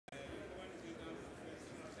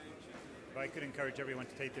I could encourage everyone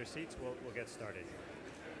to take their seats, we'll get started.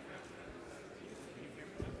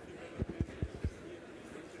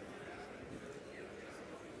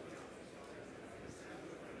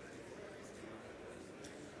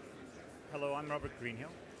 Hello, I'm Robert Greenhill.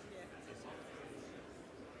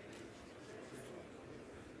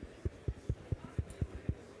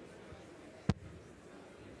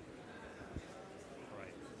 All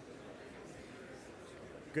right.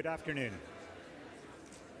 Good afternoon.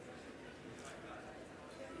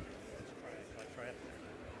 Let's try it.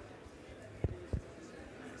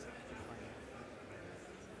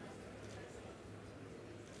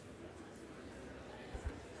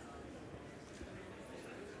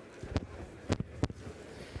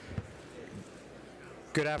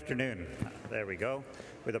 Good afternoon. There we go.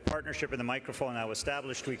 With a partnership and the microphone now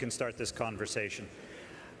established, we can start this conversation.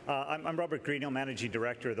 I'm Robert Greenhill, Managing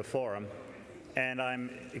Director of the Forum, and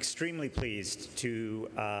I'm extremely pleased to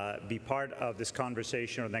be part of this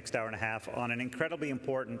conversation over the next hour and a half on an incredibly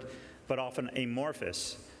important but often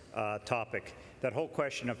amorphous topic, that whole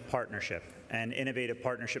question of partnership and innovative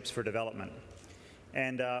partnerships for development.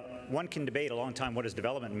 And one can debate a long time, what does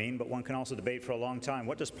development mean, but one can also debate for a long time,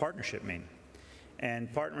 what does partnership mean?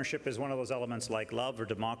 And partnership is one of those elements like love or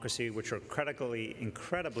democracy, which are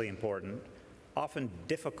incredibly important, often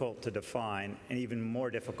difficult to define, and even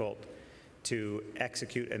more difficult to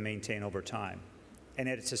execute and maintain over time. And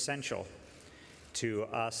yet it's essential to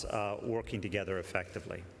us working together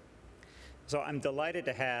effectively. So I'm delighted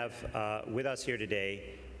to have with us here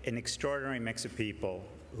today an extraordinary mix of people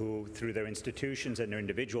who, through their institutions and their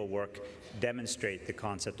individual work, demonstrate the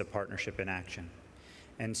concept of partnership in action.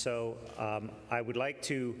 And so I would like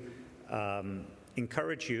to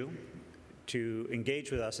encourage you to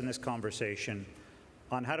engage with us in this conversation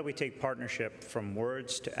on how do we take partnership from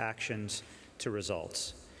words to actions to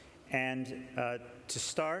results. And to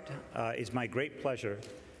start, it's my great pleasure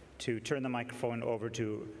to turn the microphone over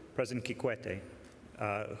to President Kikwete,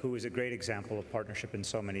 who is a great example of partnership in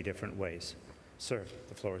so many different ways. Sir,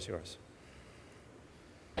 the floor is yours.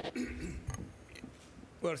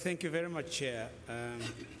 Well, thank you very much, Chair.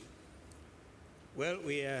 Well,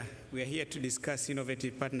 we are here to discuss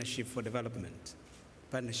innovative partnership for development,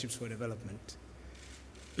 partnerships for development.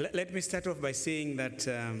 Let me start off by saying that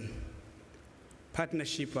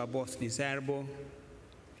partnerships are both desirable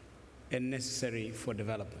and necessary for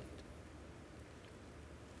development,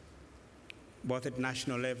 both at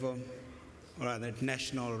national level, or rather at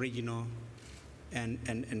national, regional,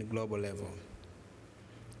 and global level.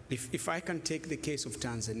 If I can take the case of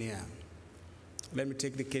Tanzania, let me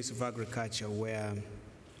take the case of agriculture, where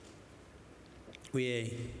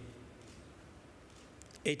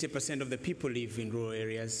 80% of the people live in rural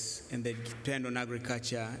areas and they depend on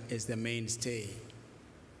agriculture as the mainstay.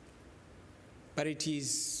 But it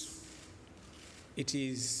is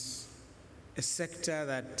a sector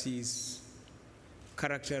that is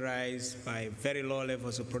characterized by very low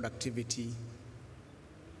levels of productivity.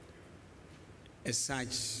 As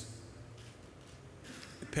such,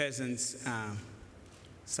 peasants are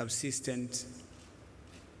subsistent.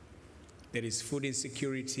 There is food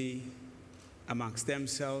insecurity amongst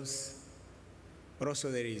themselves, but also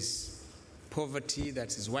there is poverty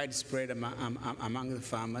that is widespread among the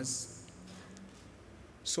farmers.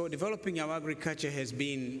 So developing our agriculture has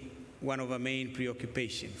been one of our main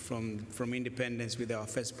preoccupations from independence. With our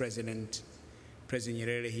first president, President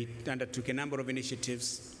Nyerere. He undertook a number of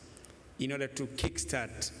initiatives in order to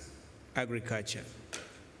kickstart agriculture.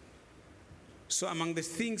 So among the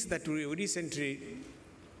things that we recently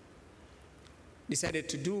decided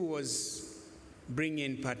to do was bring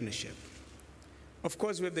in partnership. Of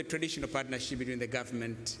course, we have the traditional partnership between the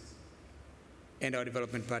government and our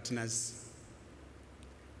development partners.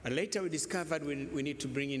 But later we discovered we need to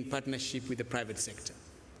bring in partnership with the private sector.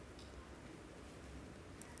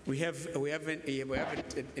 We have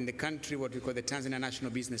in the country what we call the Tanzania National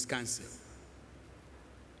Business Council.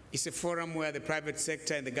 It's a forum where the private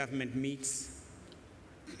sector and the government meets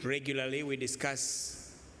regularly. We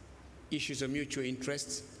discuss issues of mutual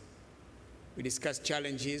interest. We discuss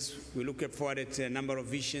challenges. We look forward at a number of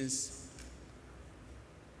visions.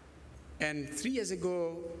 And 3 years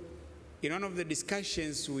ago, in one of the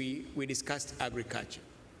discussions, we discussed agriculture.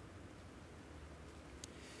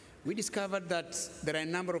 We discovered that there are a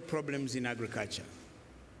number of problems in agriculture,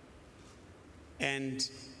 and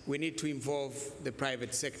we need to involve the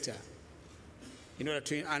private sector in order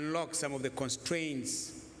to unlock some of the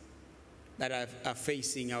constraints that are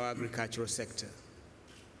facing our agricultural sector.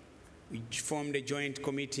 We formed a joint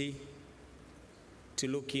committee to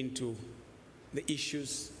look into the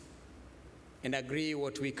issues and agree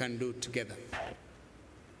what we can do together.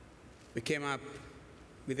 we came up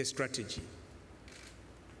with a strategy.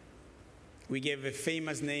 We gave a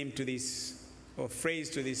famous name to this, or phrase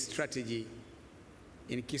to this strategy.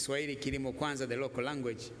 In Kiswahili, Kilimo Kwanza, the local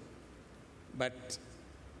language, but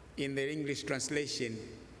in the English translation,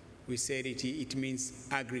 we said it means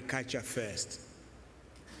agriculture first.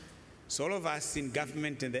 So all of us in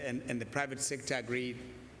government and the private sector agreed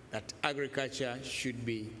that agriculture should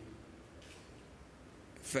be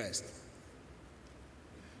first.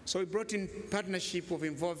 So we brought in partnership of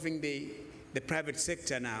involving the private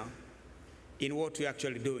sector now in what we're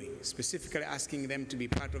actually doing, specifically asking them to be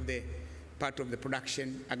part of the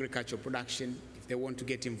production, agricultural production, if they want to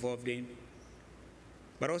get involved in,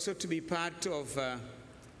 but also to be part of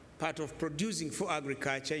producing for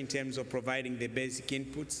agriculture in terms of providing the basic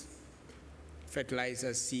inputs,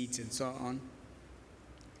 fertilizers, seeds, and so on,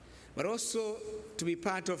 but also to be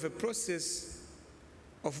part of a process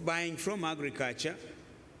of buying from agriculture,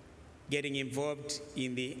 getting involved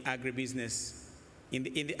in the agribusiness, in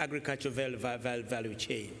the agricultural value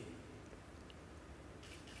chain.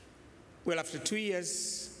 Well, after 2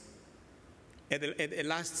 years, at the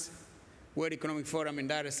last World Economic Forum in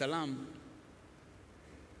Dar es Salaam,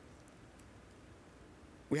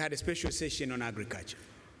 we had a special session on agriculture.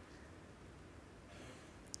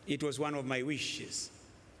 It was one of my wishes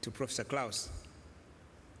to Professor Klaus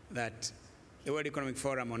that the World Economic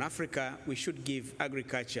Forum on Africa, we should give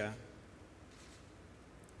agriculture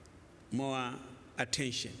more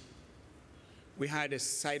attention. We had a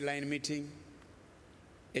sideline meeting,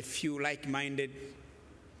 a few like-minded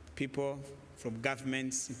people from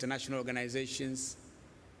governments, international organizations,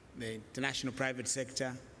 the international private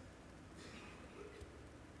sector.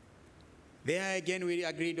 There again, we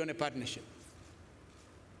agreed on a partnership.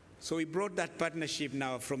 So we brought that partnership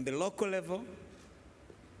now from the local level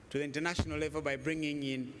to the international level by bringing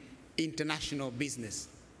in international business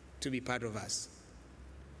to be part of us.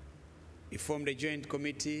 We formed a joint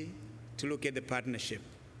committee to look at the partnership.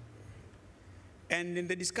 And in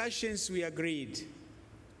the discussions, we agreed,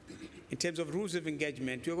 in terms of rules of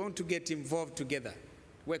engagement, we're going to get involved together,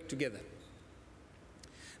 work together.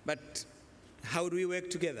 But how do we work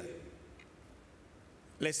together?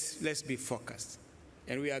 Let's be focused.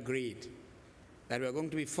 And we agreed that we are going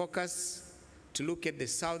to be focused to look at the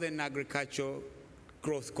Southern Agricultural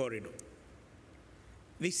Growth Corridor.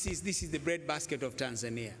 This is the breadbasket of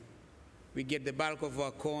Tanzania. We get the bulk of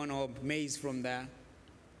our corn or maize from there.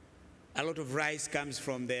 A lot of rice comes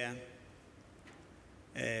from there.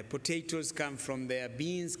 Potatoes come from there.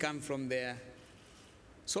 Beans come from there.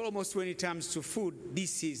 So almost when it comes to food,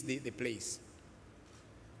 this is the place.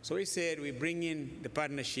 So we said we bring in the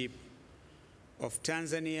partnership of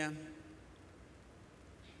Tanzania,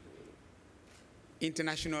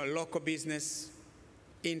 international local business,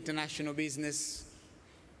 international business,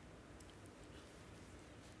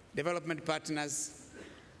 development partners,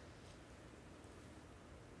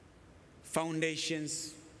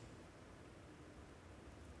 foundations,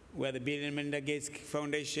 where the Bill and Melinda Gates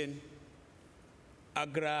Foundation,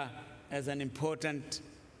 AGRA as an important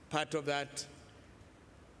part of that.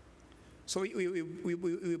 So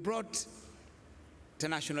we brought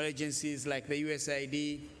international agencies like the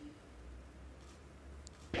USAID.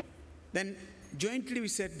 Then jointly we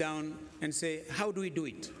sat down and say, how do we do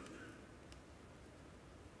it?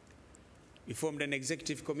 We formed an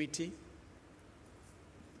executive committee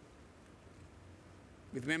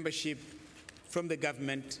with membership from the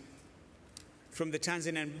government, from the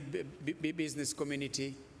Tanzanian business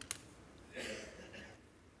community,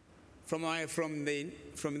 from the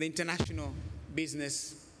international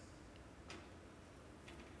business,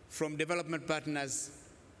 from development partners,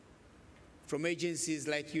 from agencies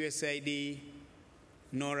like USAID,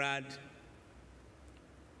 NORAD.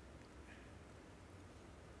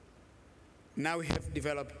 Now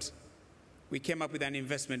we came up with an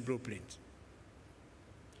investment blueprint,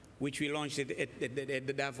 which we launched at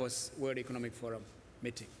the Davos World Economic Forum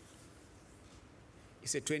meeting.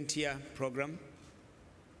 It's a 20-year program.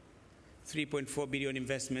 3.4 billion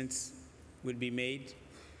investments will be made.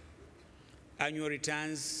 Annual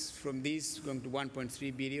returns from this going to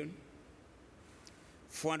 1.3 billion.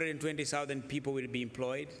 420,000 people will be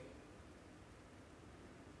employed.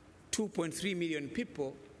 2.3 million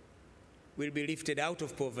people will be lifted out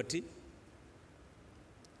of poverty.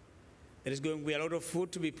 There is going to be a lot of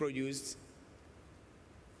food to be produced,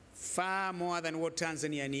 far more than what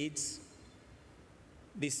Tanzania needs.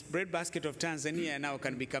 This breadbasket of Tanzania now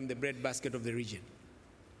can become the breadbasket of the region.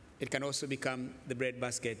 It can also become the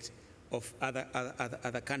breadbasket of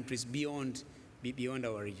other countries beyond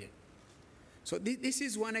our region. So this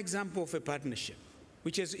is one example of a partnership,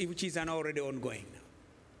 which is already ongoing now.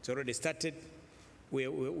 It's already started. We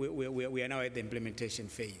are now at the implementation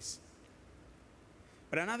phase.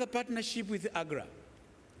 But another partnership with AGRA.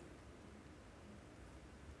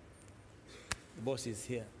 The boss is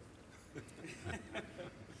here.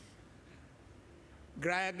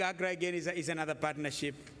 AGRA again is another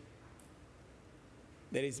partnership.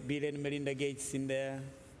 There is Bill and Melinda Gates in there.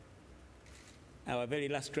 Our very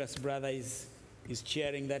illustrious brother is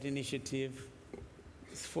chairing that initiative.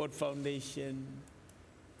 It's Ford Foundation.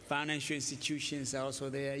 Financial institutions are also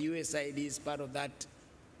there. USAID is part of that.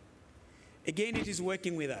 Again, it is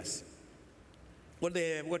working with us. What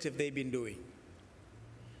have they been doing?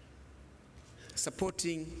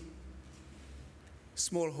 Supporting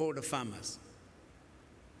smallholder farmers.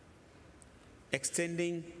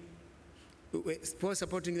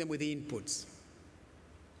 Supporting them with the inputs.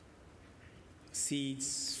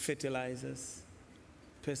 Seeds, fertilizers,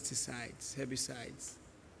 pesticides, herbicides.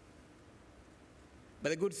 But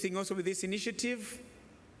the good thing also with this initiative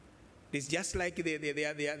is just like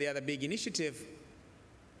the other big initiative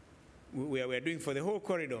we are doing for the whole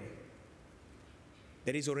corridor,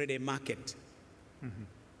 there is already a market. Mm-hmm.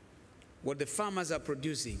 What the farmers are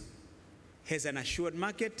producing has an assured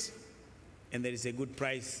market, and there is a good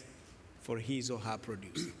price for his or her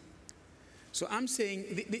produce. So I'm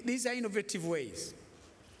saying these are innovative ways.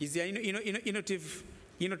 These are innovative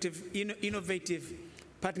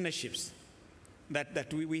partnerships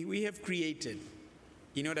that we have created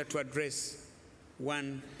in order to address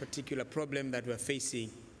one particular problem that we're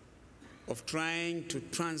facing of trying to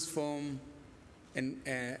transform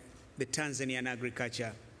the Tanzanian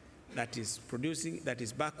agriculture that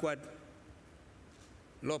is backward,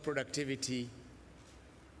 low productivity,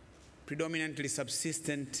 predominantly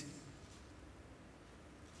subsistent,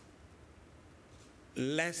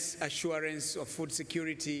 less assurance of food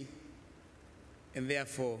security, and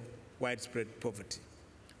therefore widespread poverty.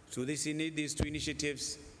 So these two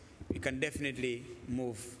initiatives, we can definitely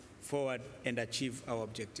move forward and achieve our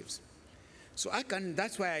objectives. So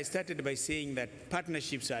that's why I started by saying that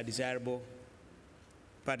partnerships are desirable,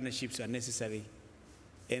 partnerships are necessary,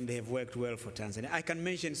 and they have worked well for Tanzania. I can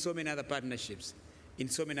mention so many other partnerships in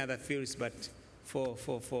so many other fields, but for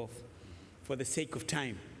the sake of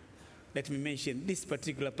time, let me mention this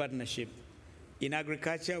particular partnership in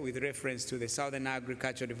agriculture with reference to the Southern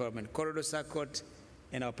Agricultural Development Corridor Circuit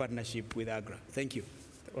and our partnership with AGRA. Thank you.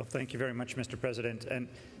 Well, thank you very much, Mr. President. And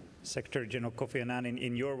Secretary General Kofi Annan,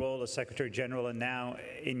 in your role as Secretary General and now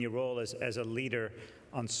in your role as a leader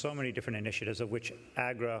on so many different initiatives, of which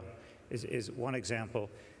AGRA is one example,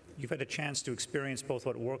 you've had a chance to experience both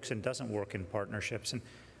what works and doesn't work in partnerships. And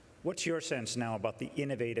what's your sense now about the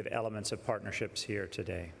innovative elements of partnerships here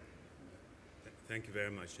today? Thank you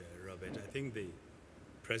very much, Robert. I think the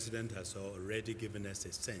President has already given us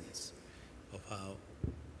a sense of how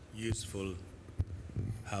useful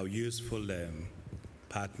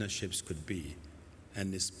partnerships could be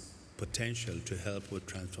and its potential to help with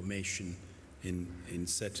transformation in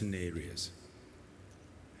certain areas.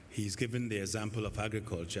 He's given the example of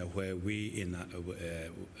agriculture, where we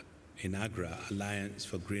in AGRA, Alliance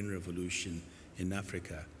for Green Revolution in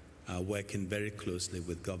Africa, are working very closely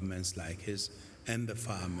with governments like his and the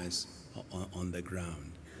farmers on the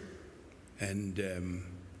ground. And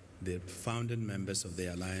the founding members of the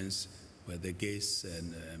Alliance were the Gates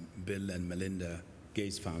and Bill and Melinda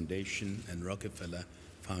Gates Foundation and Rockefeller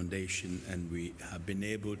Foundation, and we have been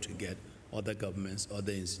able to get other governments,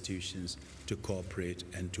 other institutions to cooperate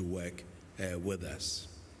and to work with us.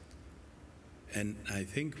 And I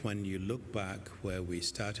think when you look back where we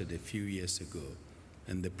started a few years ago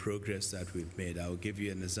and the progress that we've made, I'll give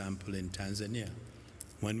you an example in Tanzania.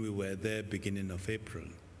 When we were there beginning of April,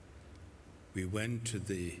 we went to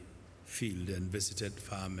the field and visited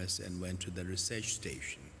farmers and went to the research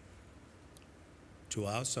station. To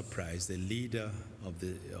our surprise, the leader of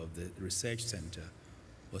the research center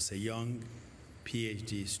was a young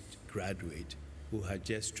PhD graduate who had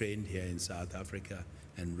just trained here in South Africa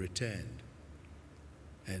and returned.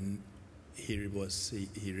 And he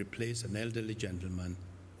replaced an elderly gentleman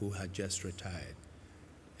who had just retired.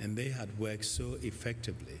 And they had worked so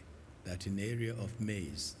effectively that in the area of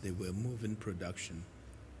maize, they were moving production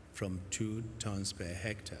from 2 tons per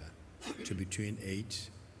hectare to between 8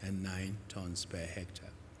 and 9 tons per hectare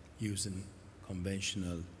using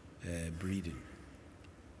conventional breeding.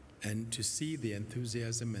 And to see the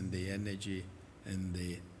enthusiasm and the energy and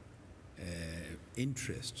the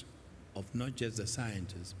interest of not just the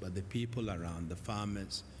scientists, but the people around, the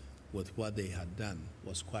farmers, with what they had done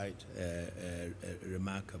was quite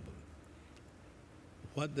remarkable.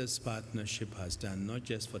 what this partnership has done, not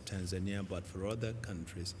just for Tanzania, but for other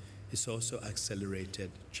countries, is also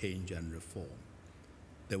accelerated change and reform.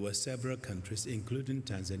 There were several countries, including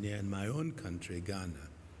Tanzania and my own country, Ghana,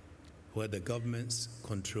 where the governments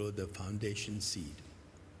control the foundation seed.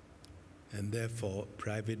 And therefore,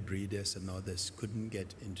 private breeders and others couldn't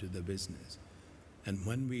get into the business. And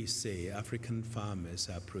when we say African farmers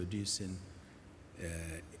are producing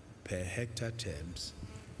per hectare terms,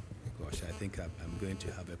 gosh, I think I'm going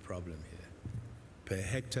to have a problem here. Per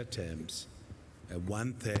hectare terms,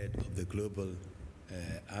 1/3 of the global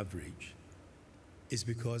average is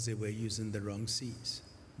because they were using the wrong seeds.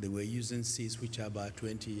 They were using seeds which are about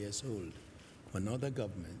 20 years old, when other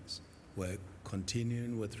governments were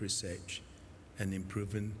continuing with research and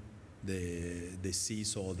improving the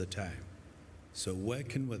seeds all the time. So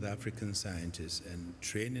working with African scientists and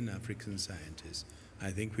training African scientists,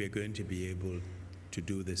 I think we are going to be able to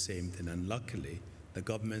do the same thing. And luckily, the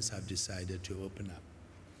governments have decided to open up.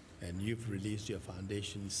 And you've released your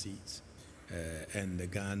foundation seeds, and the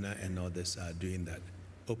Ghana and others are doing that,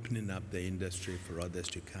 opening up the industry for others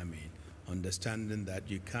to come in, understanding that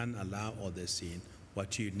you can't allow others in.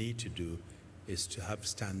 What you need to do is to have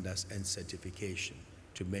standards and certification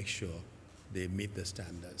to make sure they meet the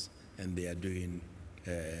standards and they are doing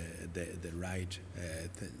the right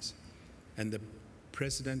things. And the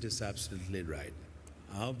President is absolutely right.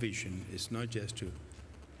 Our vision is not just to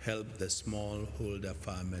help the smallholder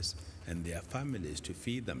farmers and their families to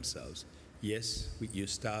feed themselves. Yes, you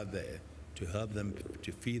start there to help them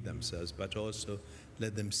to feed themselves, but also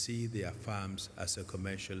let them see their farms as a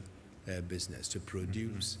commercial business to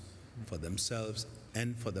produce for themselves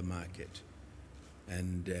and for the market.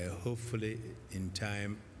 And hopefully in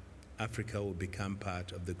time, Africa will become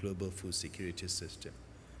part of the global food security system.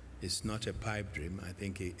 It's not a pipe dream. I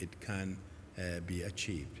think it can be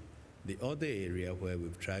achieved. The other area where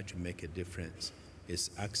we've tried to make a difference is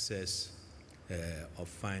access of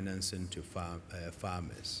financing to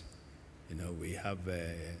farmers. You know, we have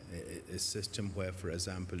a system where, for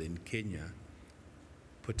example, in Kenya,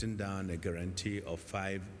 putting down a guarantee of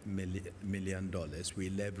 $5 million, we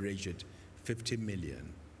leverage it $50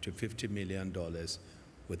 million to $50 million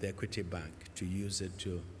with Equity Bank to use it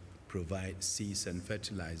to provide seeds and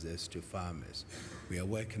fertilizers to farmers. We are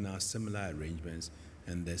working out similar arrangements,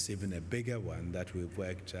 and there's even a bigger one that we've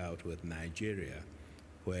worked out with Nigeria,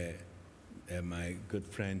 where my good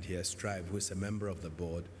friend here, Strive, who is a member of the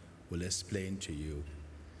board, will explain to you,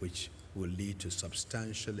 which will lead to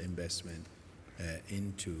substantial investment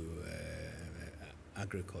into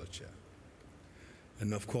agriculture.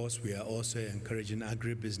 And of course, we are also encouraging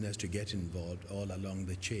agribusiness to get involved all along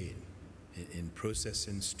the chain in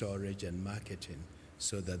processing, storage, and marketing,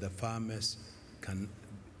 so that the farmers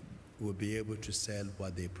will be able to sell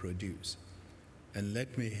what they produce. And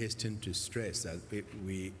let me hasten to stress that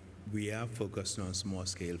we are focused on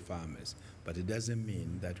small-scale farmers, but it doesn't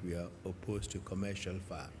mean that we are opposed to commercial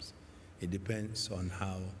farms. It depends on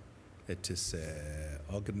how it is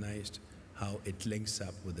organized, how it links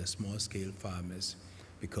up with the small-scale farmers,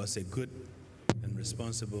 because a good and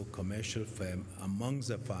responsible commercial firm amongst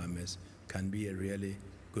the farmers can be a really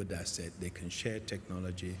good asset. They can share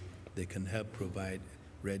technology, they can help provide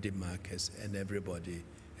ready markets, and everybody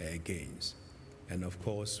gains. And of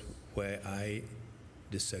course, where I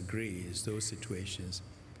disagree is those situations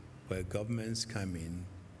where governments come in,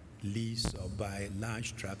 lease or buy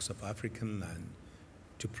large tracts of African land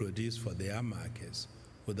to produce for their markets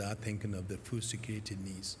without thinking of the food security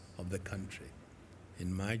needs of the country.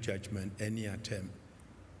 In my judgment, any attempt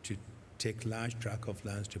to take large tracts of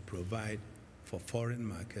lands to provide for foreign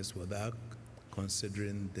markets without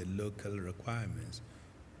considering the local requirements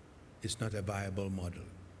is not a viable model.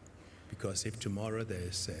 Because if tomorrow there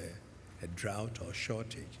is a drought or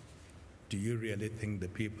shortage, do you really think the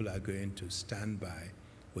people are going to stand by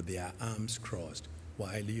with their arms crossed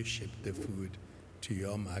while you ship the food to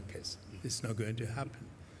your markets? It's not going to happen.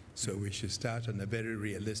 So we should start on a very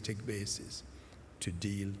realistic basis to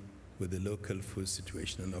deal with the local food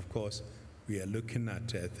situation. And of course, we are looking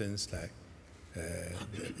at things like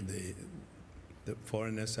the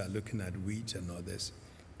foreigners are looking at wheat and others,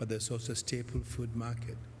 but there's also a staple food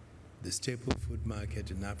market. The staple food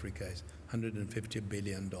market in Africa is $150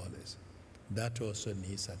 billion. That also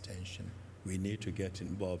needs attention. We need to get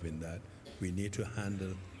involved in that. We need to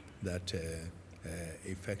handle that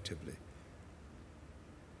effectively.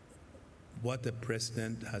 What the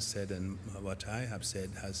President has said and what I have said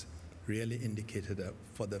has really indicated that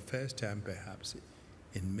for the first time perhaps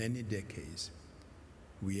in many decades,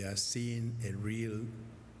 we are seeing a real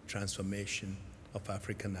transformation of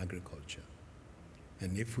African agriculture.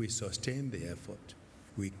 And if we sustain the effort,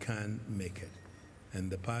 we can make it. And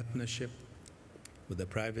the partnership with the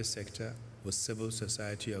private sector, with civil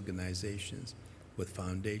society organizations, with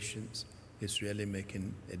foundations, is really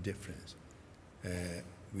making a difference.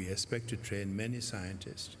 We expect to train many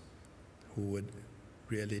scientists who would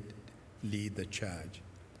really lead the charge.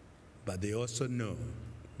 But they also know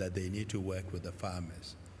that they need to work with the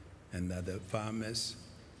farmers, and that the farmers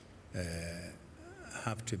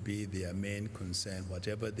have to be their main concern.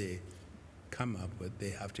 Whatever they come up with, they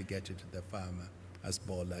have to get it to the farmer, as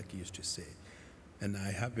Bolak used to say. And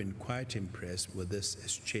I have been quite impressed with this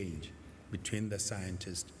exchange between the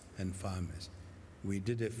scientists and farmers. We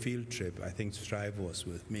did a field trip, I think Strive was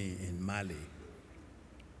with me, in Mali,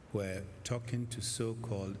 where talking to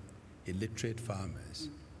so-called illiterate farmers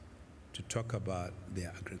to talk about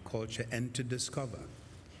their agriculture and to discover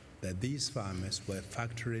that these farmers were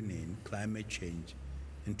factoring in climate change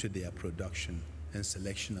into their production and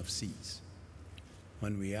selection of seeds.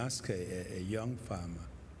 When we ask a young farmer,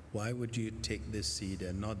 why would you take this seed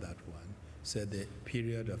and not that one? Said the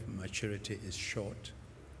period of maturity is short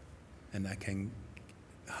and I can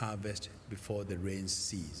harvest before the rains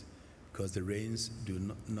cease, because the rains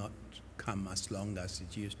do not come as long as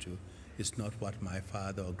it used to. It's not what my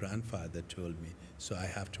father or grandfather told me, so I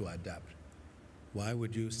have to adapt. Why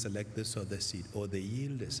would you select this other seed? Or the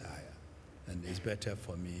yield is higher and it's better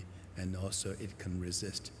for me, and also it can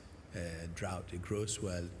resist drought. It grows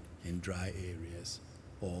well in dry areas,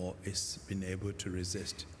 or it's been able to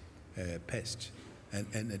resist pests.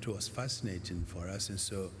 And it was fascinating for us, and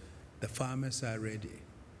so the farmers are ready.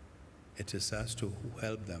 It is us to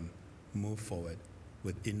help them move forward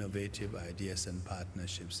with innovative ideas and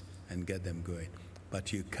partnerships and get them going.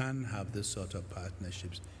 But you can have this sort of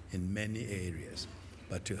partnerships in many areas.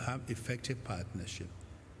 But to have effective partnership,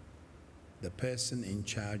 the person in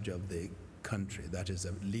charge of the country, that is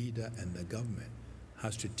a leader and the government,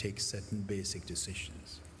 has to take certain basic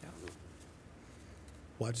decisions. Yeah.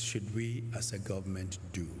 What should we as a government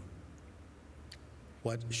do?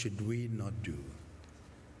 What should we not do?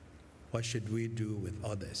 What should we do with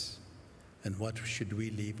others? And what should we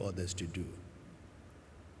leave others to do?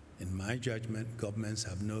 In my judgment, governments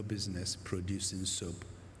have no business producing soap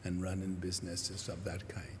and running businesses of that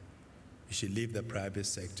kind. You should leave the private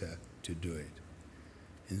sector to do it.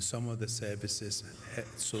 In some of the services,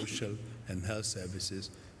 social and health services,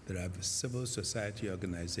 there are civil society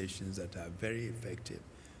organizations that are very effective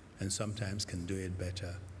and sometimes can do it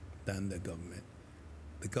better than the government.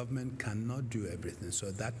 The government cannot do everything,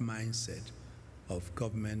 so that mindset of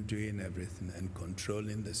government doing everything and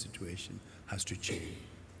controlling the situation has to change.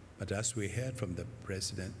 But as we heard from the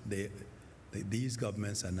president, these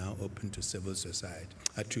governments are now open to civil society,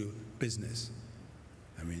 to business.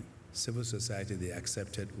 I mean, civil society, they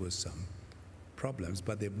accepted with some problems,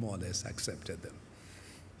 but they more or less accepted them.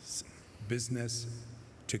 Business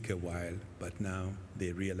took a while, but now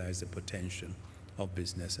they realize the potential of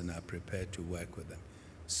business and are prepared to work with them.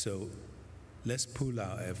 So let's pool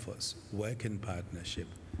our efforts, work in partnership,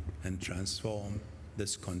 and transform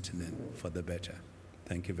this continent for the better.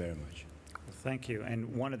 Thank you very much. Thank you.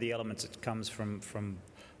 And one of the elements that comes from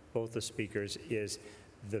both the speakers is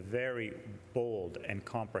the very bold and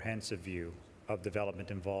comprehensive view of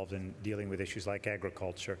development involved in dealing with issues like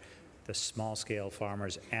agriculture, the small-scale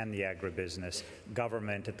farmers and the agribusiness,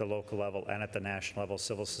 government at the local level and at the national level,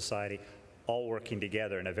 civil society, all working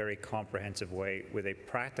together in a very comprehensive way with a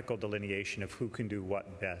practical delineation of who can do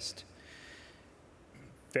what best.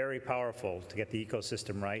 Very powerful to get the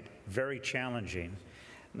ecosystem right, very challenging.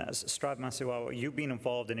 Now, Masiyiwa, you've been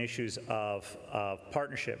involved in issues of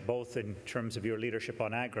partnership, both in terms of your leadership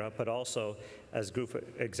on AGRA, but also as Group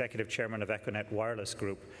Executive Chairman of Econet Wireless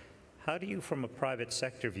Group. How do you, from a private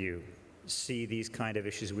sector view, see these kind of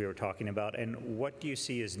issues we were talking about, and what do you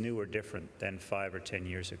see as new or different than 5 or 10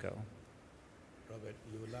 years ago? Robert,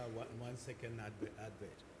 you allow 1 second advert.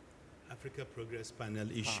 Africa Progress Panel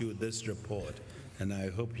issued this report, and I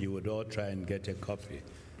hope you would all try and get a copy.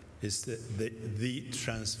 It's the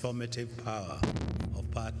transformative power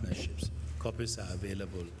of partnerships. Copies are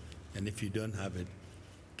available, and if you don't have it,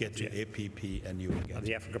 get to APP and you will get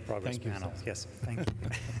the Africa Progress Panel. Yes, thank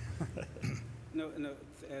you.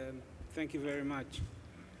 Thank you very much.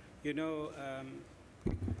 You know,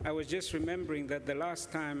 I was just remembering that the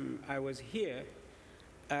last time I was here,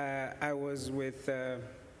 I was with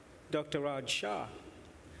Dr. Shah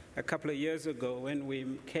a couple of years ago when we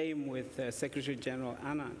came with Secretary General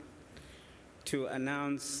Annan to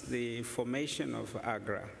announce the formation of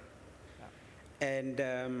AGRA. And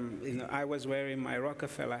you know, I was wearing my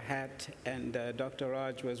Rockefeller hat, and Dr.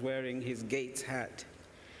 Raj was wearing his Gates hat.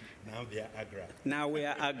 Now they are Agra. Now we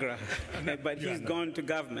are Agra, but he's gone to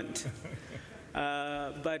government.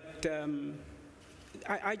 I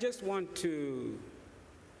just want to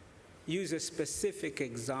use a specific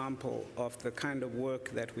example of the kind of work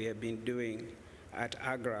that we have been doing at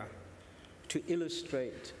Agra to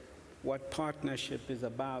illustrate what partnership is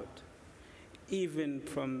about, even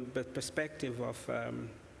from the perspective of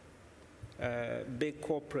big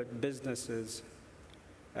corporate businesses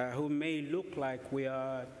who may look like we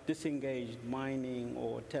are disengaged mining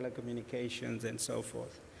or telecommunications and so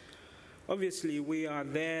forth. Obviously, we are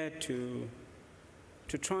there to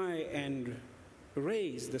try and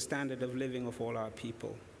raise the standard of living of all our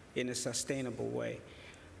people in a sustainable way.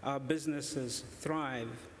 Our businesses thrive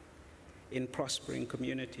in prospering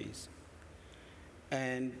communities.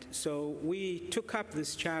 And so we took up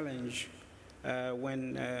this challenge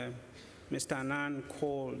when Mr. Annan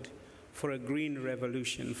called for a green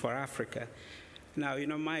revolution for Africa. Now, you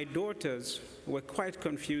know, my daughters were quite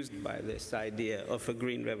confused by this idea of a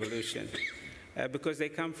green revolution because they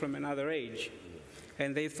come from another age,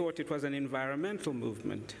 and they thought it was an environmental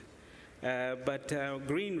movement. But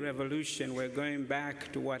green revolution, we're going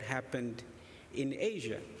back to what happened in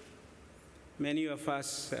Asia. Many of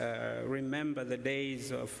us remember the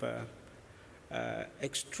days of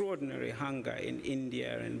extraordinary hunger in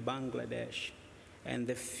India and Bangladesh, and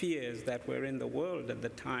the fears that were in the world at the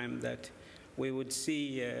time that we would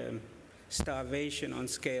see starvation on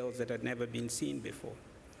scales that had never been seen before.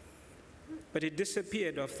 But it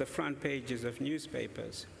disappeared off the front pages of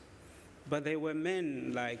newspapers. But there were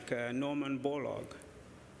men like Norman Borlaug,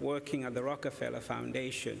 working at the Rockefeller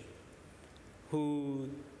Foundation, who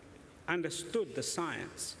understood the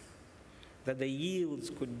science that the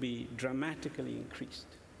yields could be dramatically increased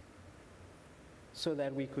so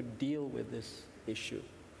that we could deal with this issue.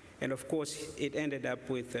 And of course, it ended up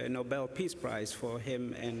with a Nobel Peace Prize for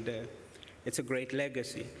him, and it's a great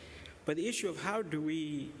legacy. But the issue of how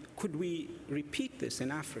could we repeat this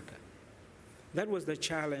in Africa? That was the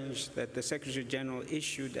challenge that the Secretary General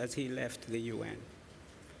issued as he left the UN.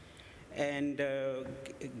 And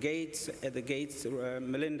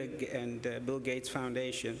Melinda and Bill Gates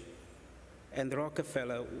Foundation and the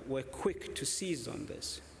Rockefeller were quick to seize on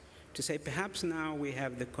this, to say perhaps now we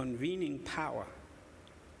have the convening power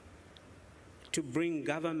to bring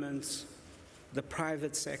governments, the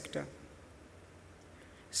private sector,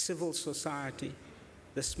 civil society,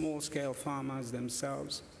 the small-scale farmers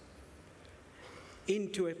themselves,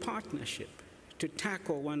 into a partnership to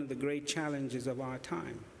tackle one of the great challenges of our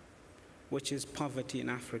time, which is poverty in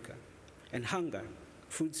Africa and hunger,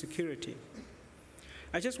 food security.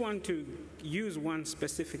 I just want to use one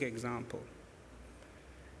specific example.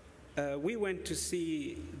 We went to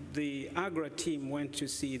see, the Agra team went to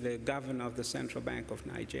see the governor of the Central Bank of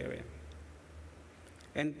Nigeria.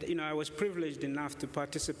 And you know, I was privileged enough to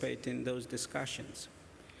participate in those discussions.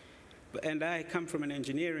 And I come from an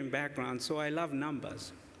engineering background, so I love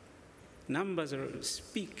numbers. Numbers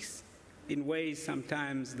speaks in ways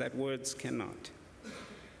sometimes that words cannot.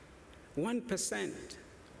 1%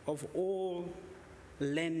 of all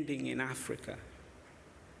lending in Africa,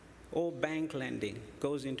 all bank lending,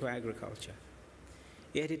 goes into agriculture.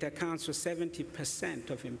 Yet it accounts for 70%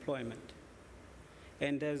 of employment.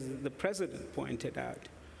 And as the president pointed out,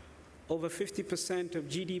 over 50% of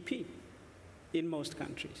GDP in most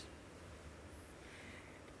countries.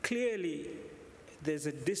 Clearly, there's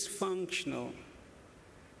a dysfunctional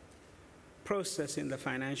process in the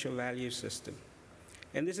financial value system.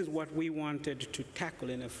 And this is what we wanted to tackle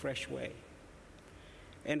in a fresh way.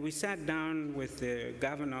 And we sat down with the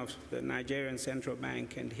governor of the Nigerian Central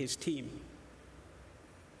Bank and his team,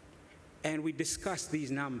 and we discussed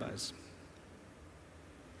these numbers.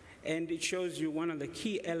 And it shows you one of the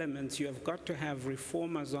key elements. You have got to have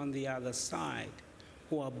reformers on the other side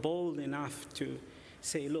who are bold enough to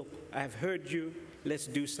say, look, I've heard you, let's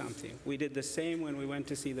do something. We did the same when we went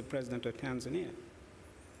to see the president of Tanzania.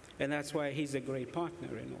 And that's why he's a great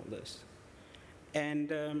partner in all this. And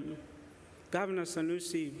Governor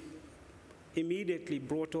Sanusi immediately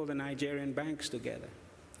brought all the Nigerian banks together,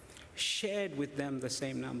 shared with them the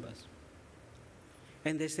same numbers.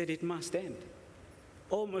 And they said it must end,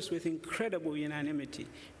 almost with incredible unanimity,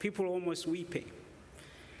 people almost weeping.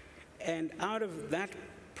 And out of that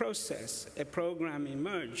process, a program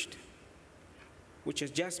emerged, which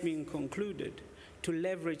has just been concluded, to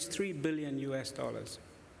leverage $3 billion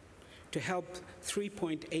to help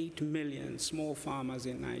 3.8 million small farmers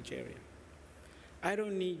in Nigeria. I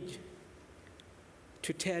don't need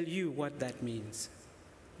to tell you what that means.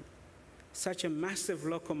 Such a massive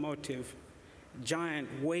locomotive giant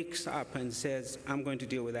wakes up and says, I'm going to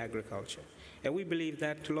deal with agriculture. And we believe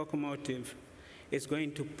that locomotive is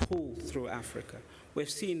going to pull through Africa. We've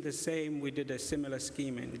seen the same. We did a similar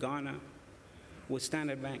scheme in Ghana with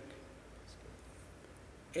Standard Bank.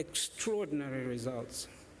 Extraordinary results.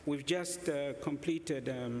 We've just completed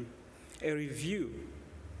a review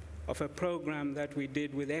of a program that we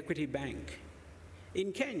did with Equity Bank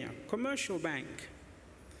in Kenya, commercial bank.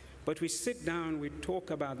 But we sit down, we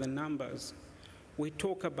talk about the numbers, we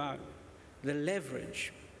talk about the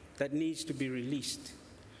leverage that needs to be released.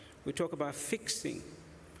 We talk about fixing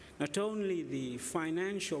not only the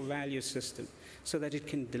financial value system so that it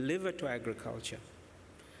can deliver to agriculture,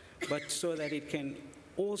 but so that it can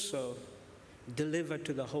also deliver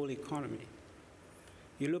to the whole economy.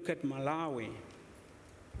 You look at Malawi.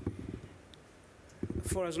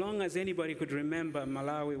 For as long as anybody could remember,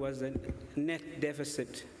 Malawi was a net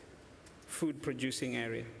deficit food producing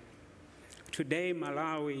area. Today,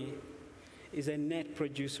 Malawi is a net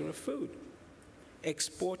producer of food,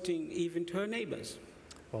 exporting even to her neighbors.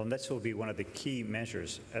 Well, and this will be one of the key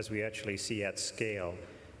measures as we actually see at scale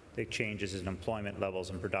the changes in employment levels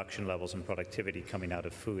and production levels and productivity coming out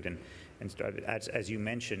of food. And as you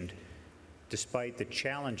mentioned, despite the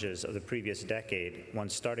challenges of the previous decade,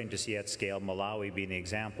 one's starting to see at scale, Malawi being the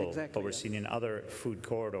example, exactly, but we're seeing in other food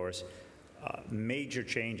corridors major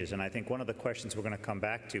changes. And I think one of the questions we're going to come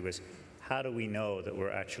back to is, how do we know that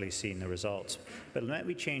we're actually seeing the results? But let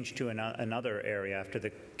me change to another area after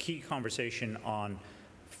the key conversation on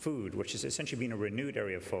food, which has essentially been a renewed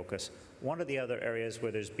area of focus. One of the other areas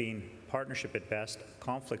where there's been partnership at best,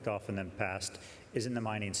 conflict often in the past, is in the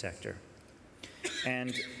mining sector.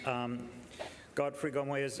 And Godfrey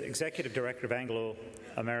Gomwe is Executive Director of Anglo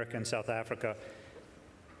America in South Africa.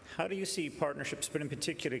 How do you see partnerships, but in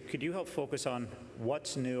particular, could you help focus on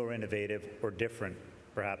what's new or innovative or different,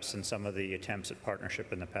 perhaps, in some of the attempts at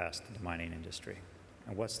partnership in the past in the mining industry?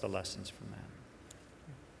 And what's the lessons from that?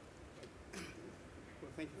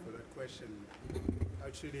 Well, thank you for that question.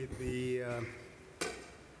 Actually,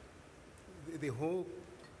 the whole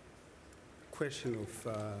question of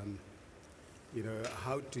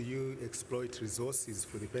how do you exploit resources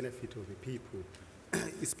for the benefit of the people,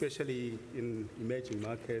 especially in emerging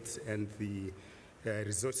markets and the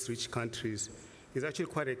resource-rich countries, is actually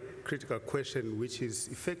quite a critical question, which is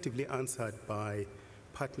effectively answered by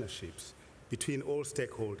partnerships between all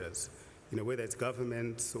stakeholders, whether it's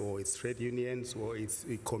governments or it's trade unions or it's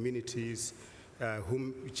communities,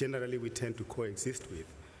 whom generally we tend to coexist with.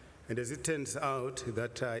 And as it turns out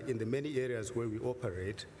that in the many areas where we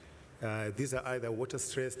operate, these are either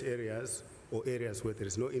water-stressed areas or areas where there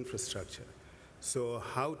is no infrastructure. So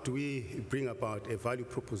how do we bring about a value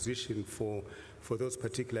proposition for those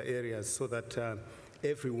particular areas so that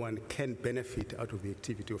everyone can benefit out of the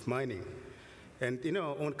activity of mining? And in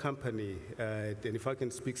our own company, and if I can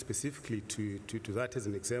speak specifically to that as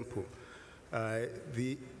an example,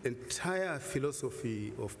 the entire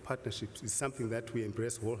philosophy of partnerships is something that we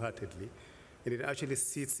embrace wholeheartedly. And it actually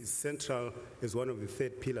sits central as one of the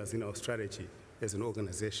third pillars in our strategy as an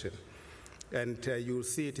organization. And you'll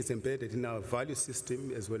see it is embedded in our value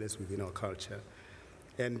system as well as within our culture.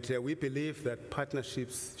 And we believe that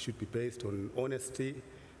partnerships should be based on honesty,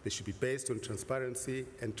 they should be based on transparency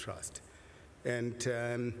and trust. But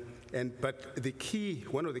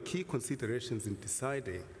one of the key considerations in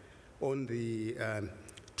deciding on the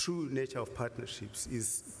true nature of partnerships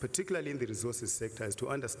is, particularly in the resources sector, is to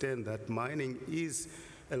understand that mining is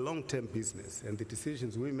a long-term business, and the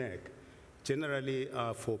decisions we make generally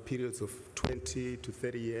are for periods of 20 to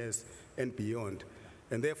 30 years and beyond.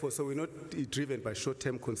 And therefore, so we're not driven by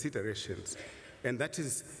short-term considerations. And that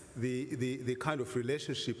is the kind of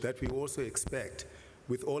relationship that we also expect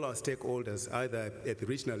with all our stakeholders, either at the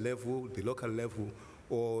regional level, the local level,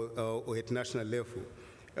 or at national level,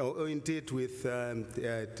 or indeed with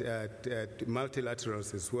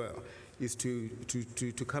multilaterals as well, is to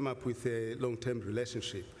come up with a long-term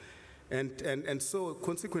relationship. And so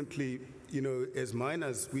consequently, as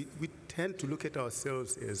miners, we tend to look at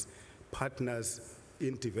ourselves as partners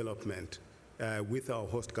in development with our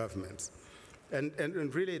host governments.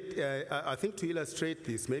 And really, I think to illustrate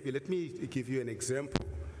this, maybe let me give you an example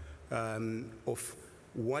of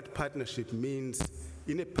what partnership means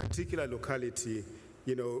in a particular locality,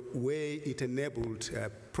 where it enabled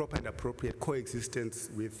proper and appropriate coexistence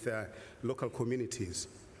with local communities.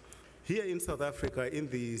 Here in South Africa, in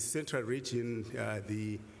the central region,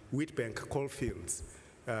 the Wheatbank coalfields,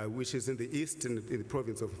 which is in the east in the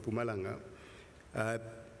province of Mpumalanga,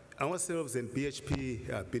 ourselves and BHP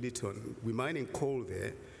Billiton, we're mining coal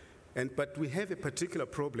there, but we have a particular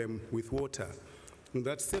problem with water.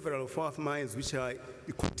 That several of our mines, which are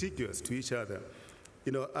contiguous to each other,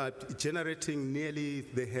 generating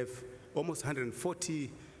they have almost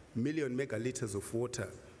 140 million megaliters of water,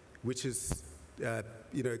 which is,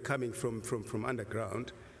 coming from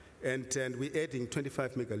underground. And we're adding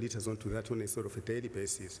 25 megaliters onto that on a sort of a daily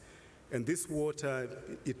basis. And this water,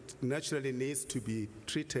 it naturally needs to be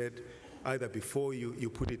treated either before you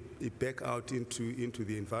put it back out into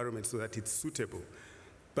the environment so that it's suitable.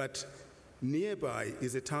 But nearby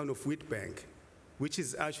is a town of Witbank, which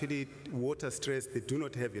is actually water stressed. They do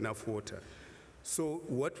not have enough water. So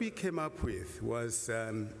what we came up with was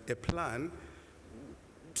a plan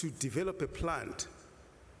to develop a plant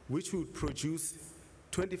which would produce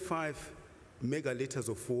 25 megaliters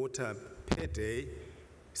of water per day,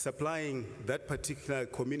 supplying that particular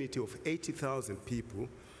community of 80,000 people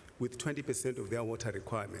with 20% of their water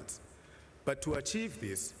requirements. But to achieve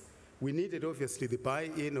this, we needed obviously the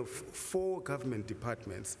buy-in of 4 government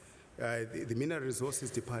departments, the Mineral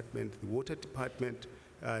Resources Department, the Water Department,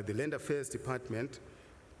 the Land Affairs Department,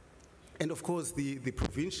 and of course the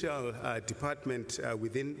provincial department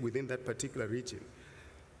within that particular region.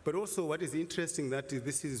 But also what is interesting that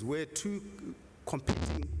this is where 2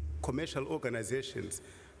 competing commercial organizations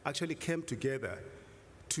actually came together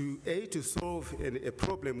to solve a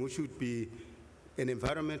problem which would be an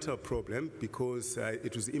environmental problem because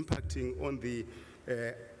it was impacting on the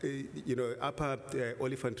upper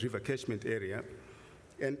Oliphant River catchment area,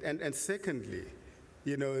 and secondly,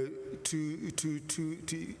 to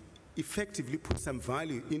effectively put some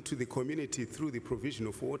value into the community through the provision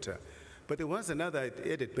of water. But there was another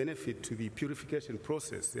added benefit to the purification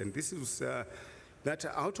process, and this is that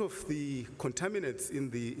out of the contaminants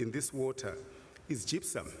in this water is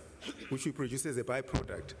gypsum, which we produce as a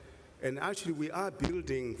byproduct. And actually, we are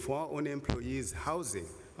building for our own employees housing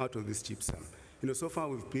out of this gypsum. So far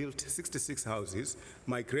we've built 66 houses,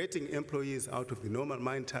 migrating employees out of the normal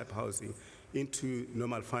mine type housing into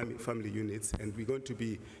normal family units, and we're going to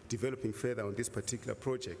be developing further on this particular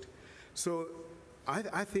project. So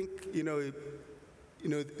I think,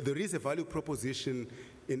 there is a value proposition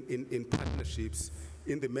in partnerships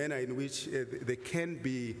in the manner in which they can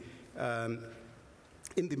be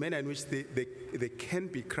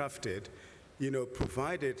crafted,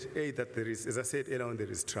 provided A, that there is, as I said earlier on,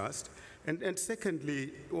 there is trust, and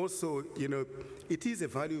secondly, also, it is a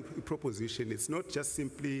value proposition. It's not just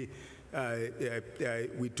simply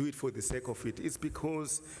we do it for the sake of it. It's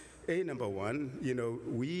because, A, number one,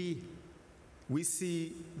 we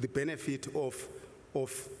see the benefit of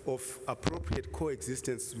appropriate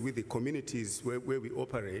coexistence with the communities where we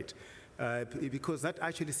operate, because that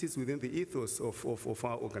actually sits within the ethos of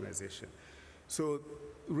our organization. So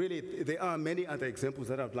really, there are many other examples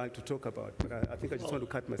that I'd like to talk about, but I think I just want to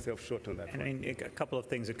cut myself short on that. And I mean, a couple of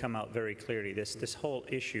things that come out very clearly. This whole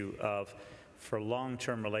issue of, for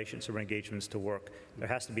long-term relations or engagements to work, there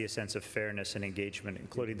has to be a sense of fairness and engagement,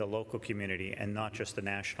 including the local community and not just the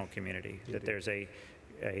national community. That there's a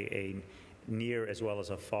near as well as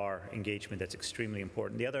a far engagement that's extremely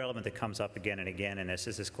important. The other element that comes up again and again in this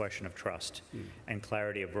is this question of trust and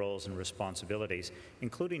clarity of roles and responsibilities,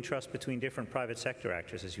 including trust between different private sector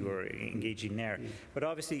actors, as you were engaging there. But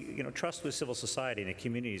obviously, trust with civil society and the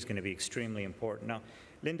community is going to be extremely important. Now,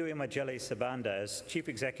 Lindoya Majele Sabanda, as Chief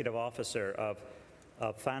Executive Officer of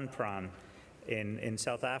FANPRAN in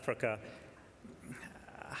South Africa,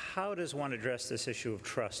 how does one address this issue of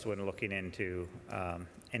trust when looking into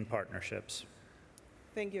in partnerships?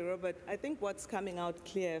 Thank you, Robert. I think what's coming out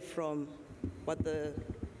clear from what the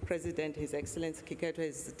President, His Excellency Kikwete,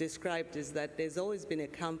 has described is that there's always been a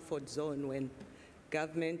comfort zone when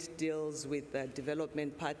government deals with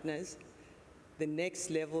development partners. The next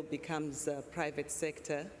level becomes private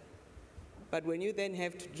sector. But when you then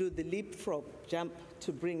have to do the leapfrog jump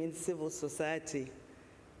to bring in civil society,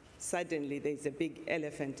 suddenly there's a big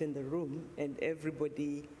elephant in the room and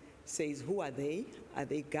everybody says, who are they? Are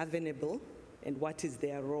they governable? And what is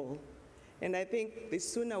their role? And I think the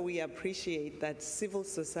sooner we appreciate that civil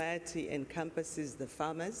society encompasses the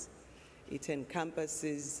farmers, it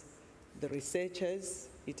encompasses the researchers,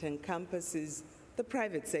 it encompasses the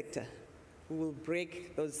private sector, who will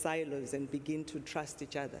break those silos and begin to trust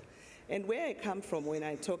each other. And where I come from when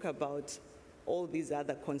I talk about all these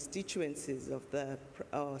other constituencies of the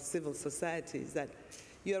civil society is that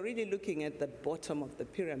you are really looking at the bottom of the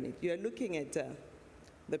pyramid. You are looking at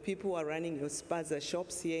the people who are running your spaza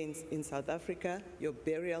shops here in South Africa, your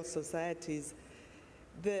burial societies,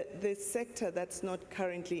 the sector that's not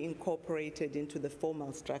currently incorporated into the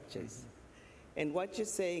formal structures. And what you're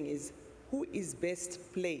saying is, who is best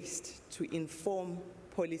placed to inform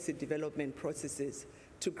policy development processes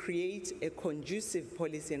to create a conducive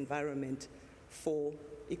policy environment for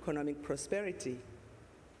economic prosperity?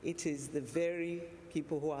 it is the very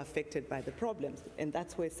people who are affected by the problems. And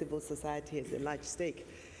that's where civil society has a large stake.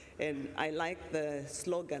 And I like the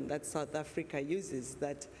slogan that South Africa uses,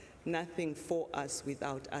 that nothing for us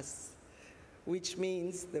without us, which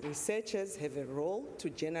means the researchers have a role to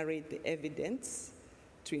generate the evidence,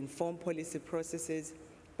 to inform policy processes,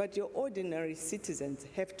 but your ordinary citizens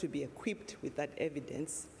have to be equipped with that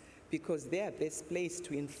evidence because they are best placed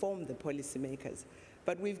to inform the policymakers.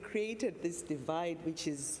 But we've created this divide which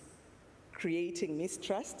is creating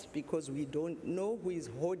mistrust because we don't know who is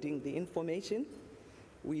hoarding the information.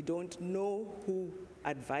 We don't know who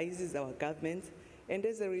advises our government. And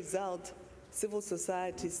as a result, civil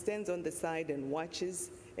society stands on the side and watches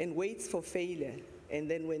and waits for failure. And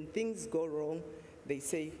then when things go wrong, they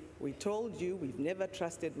say, we told you, we've never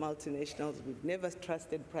trusted multinationals, we've never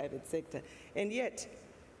trusted private sector. And yet,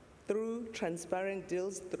 through transparent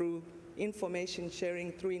deals, through information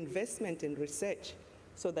sharing, through investment in research,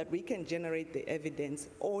 so that we can generate the evidence,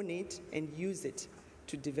 own it, and use it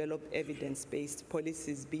to develop evidence-based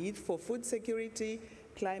policies, be it for food security,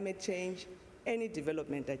 climate change, any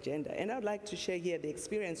development agenda. And I'd like to share here the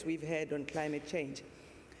experience we've had on climate change.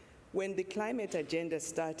 When the climate agenda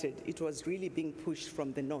started, it was really being pushed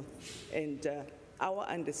from the north. And our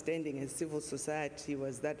understanding as civil society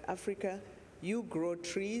was that Africa, you grow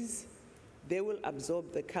trees, they will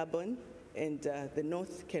absorb the carbon, and the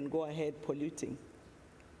north can go ahead polluting.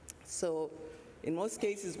 So in most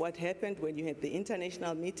cases, what happened when you had the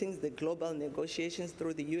international meetings, the global negotiations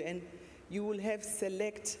through the UN, you will have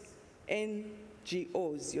select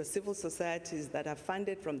NGOs, your civil societies that are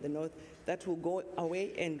funded from the north, that will go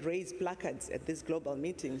away and raise placards at these global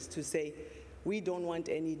meetings to say, we don't want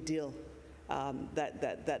any deal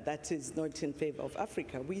that is not in favor of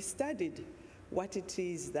Africa. We studied what it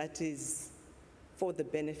is that is for the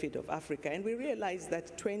benefit of Africa, and we realized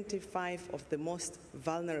that 25 of the most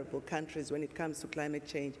vulnerable countries when it comes to climate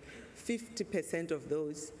change, 50% of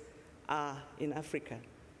those are in Africa.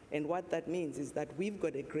 And what that means is that we've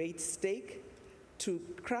got a great stake to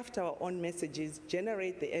craft our own messages,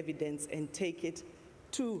 generate the evidence, and take it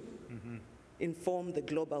to inform the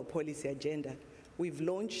global policy agenda. We've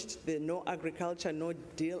launched the No Agriculture, No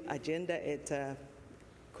Deal agenda at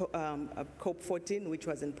COP14, which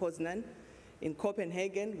was in Poznan. In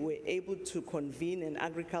Copenhagen, we're able to convene an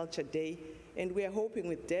agriculture day, and we are hoping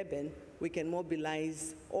with Durban, we can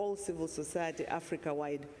mobilize all civil society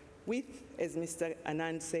Africa-wide with, as Mr.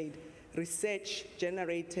 Annan said, research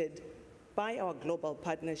generated by our global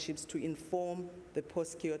partnerships to inform the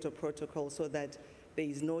post-Kyoto Protocol so that there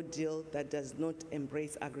is no deal that does not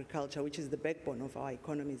embrace agriculture, which is the backbone of our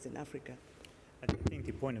economies in Africa. I think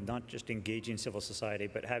the point of not just engaging civil society,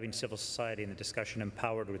 but having civil society in the discussion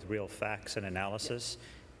empowered with real facts and analysis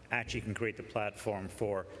actually can create the platform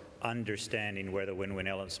for understanding where the win-win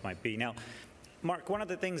elements might be. Now, Mark, one of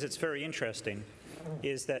the things that's very interesting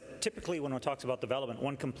is that typically when one talks about development,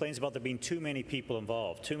 one complains about there being too many people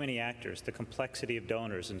involved, too many actors, the complexity of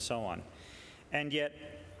donors and so on. And yet,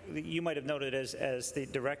 you might have noted as the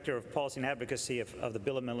Director of Policy and Advocacy of the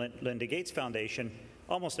Bill and Melinda Gates Foundation,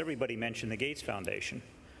 almost everybody mentioned the Gates Foundation.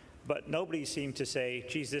 But nobody seemed to say,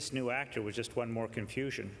 geez, this new actor was just one more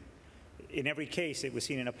confusion. In every case, it was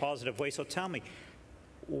seen in a positive way. So tell me,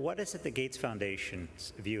 what is it the Gates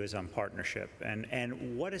Foundation's view is on partnership?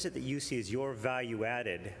 And what is it that you see as your value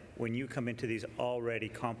added when you come into these already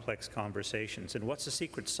complex conversations? And what's the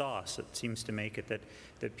secret sauce that seems to make it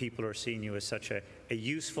that people are seeing you as such a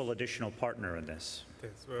useful additional partner in this?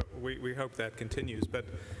 Yes, well, we hope that continues. But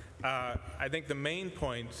I think the main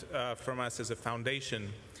point from us as a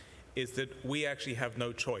foundation is that we actually have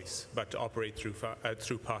no choice but to operate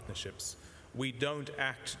through partnerships. We don't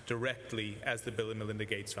act directly as the Bill and Melinda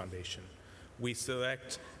Gates Foundation. We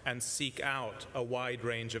select and seek out a wide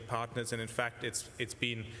range of partners, and in fact, it's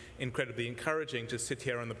been incredibly encouraging to sit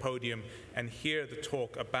here on the podium and hear the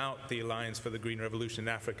talk about the Alliance for the Green Revolution in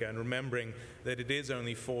Africa, and remembering that it is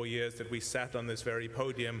only 4 years that we sat on this very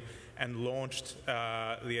podium and launched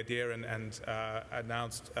the idea and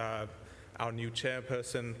announced our new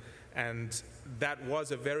chairperson. And that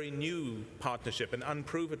was a very new partnership, an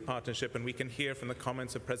unproven partnership, and we can hear from the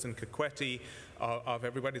comments of President Kikwete, of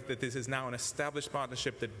everybody, that this is now an established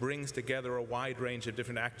partnership that brings together a wide range of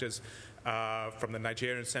different actors from the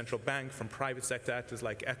Nigerian Central Bank, from private sector actors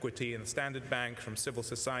like Equity and the Standard Bank, from civil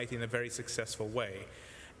society in a very successful way.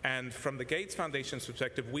 And from the Gates Foundation's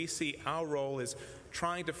perspective, we see our role as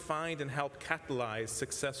trying to find and help catalyze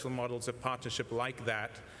successful models of partnership like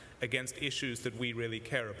that against issues that we really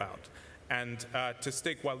care about. And to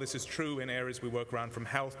stick, while this is true in areas we work around from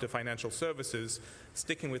health to financial services,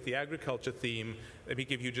 sticking with the agriculture theme, let me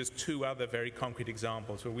give you just two other very concrete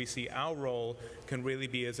examples where we see our role can really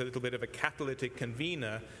be as a little bit of a catalytic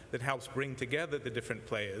convener that helps bring together the different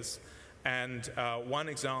players. And one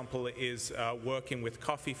example is working with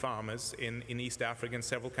coffee farmers in East Africa, in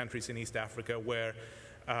several countries in East Africa, where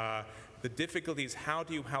the difficulty is how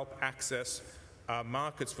do you help access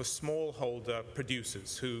markets for smallholder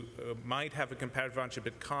producers who might have a comparative advantage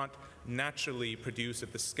but can't naturally produce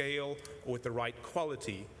at the scale or with the right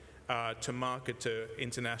quality to market to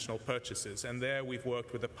international purchases. And there we've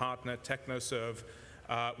worked with a partner, TechnoServe,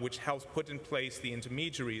 which helps put in place the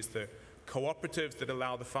intermediaries, the cooperatives that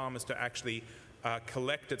allow the farmers to actually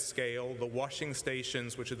collect at scale, the washing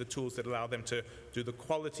stations, which are the tools that allow them to do the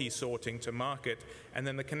quality sorting to market, and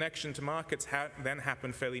then the connection to markets then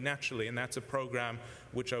happen fairly naturally, and that's a program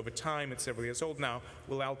which over time, it's several years old now,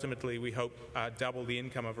 will ultimately, we hope, double the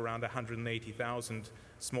income of around 180,000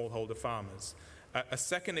 smallholder farmers. A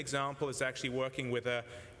second example is actually working with an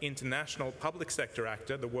international public sector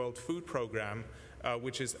actor, the World Food Programme,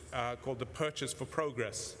 which is called the Purchase for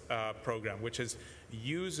Progress program, which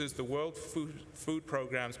uses the World Food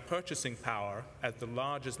Programme's purchasing power as the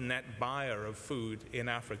largest net buyer of food in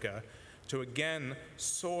Africa to again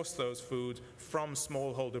source those foods from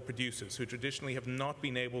smallholder producers who traditionally have not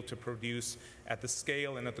been able to produce at the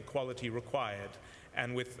scale and at the quality required.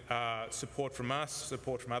 And with support from us,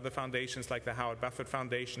 support from other foundations like the Howard Buffett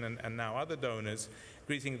Foundation and now other donors,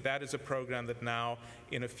 we think that is a program that now,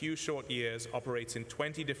 in a few short years, operates in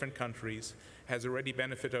 20 different countries, has already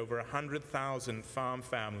benefited over 100,000 farm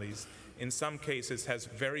families, in some cases has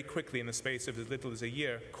very quickly, in the space of as little as a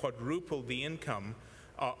year, quadrupled the income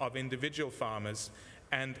of individual farmers.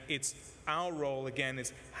 And it's our role, again,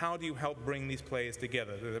 is how do you help bring these players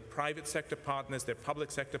together? They're the private sector partners, they're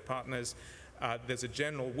public sector partners, there's a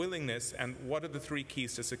general willingness, and what are the three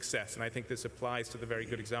keys to success? And I think this applies to the very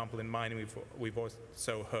good example in mining we've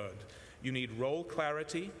also heard. You need role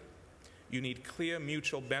clarity, you need clear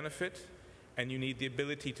mutual benefit, and you need the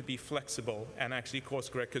ability to be flexible and actually course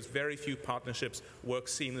correct, because very few partnerships work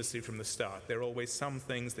seamlessly from the start. There are always some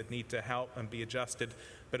things that need to help and be adjusted,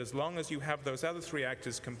 but as long as you have those other three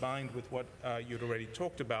actors combined with what you'd already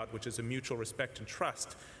talked about, which is a mutual respect and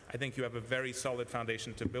trust, I think you have a very solid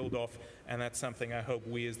foundation to build off, and that's something I hope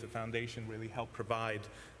we as the foundation really help provide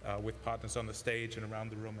with partners on the stage and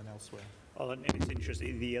around the room and elsewhere. Well, and it's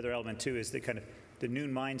interesting, the other element too is the kind of the new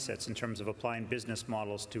mindsets in terms of applying business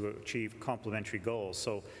models to achieve complementary goals.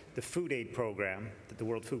 So the food aid program that the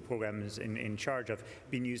World Food Programme is in charge of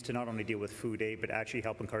being used to not only deal with food aid, but actually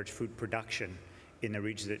help encourage food production in the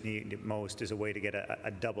regions that need it most is a way to get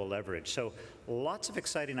a double leverage. So lots of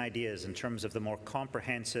exciting ideas in terms of the more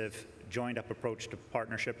comprehensive joined up approach to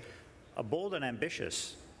partnership, a bold and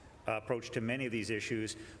ambitious approach to many of these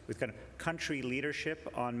issues with kind of country leadership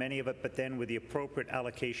on many of it, but then with the appropriate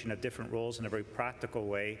allocation of different roles in a very practical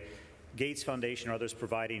way. Gates Foundation or others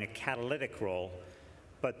providing a catalytic role,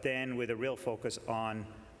 but then with a real focus on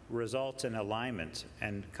results and alignment,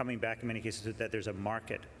 and coming back in many cases that there's a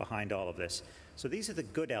market behind all of this. So these are the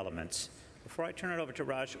good elements. Before I turn it over to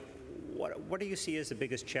Raj, what do you see as the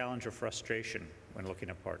biggest challenge or frustration when looking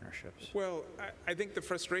at partnerships? Well, I think the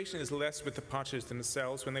frustration is less with the partners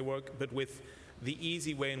themselves when they work, but with the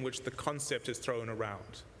easy way in which the concept is thrown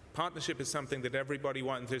around. Partnership is something that everybody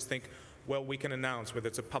wants to think, well, we can announce, whether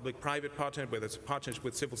it's a public-private partnership, whether it's a partnership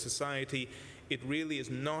with civil society. It really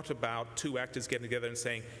is not about two actors getting together and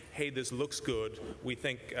saying, hey, this looks good. We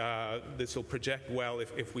think this will project well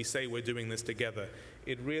if we say we're doing this together.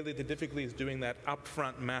 It really, the difficulty is doing that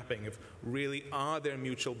upfront mapping of really, are there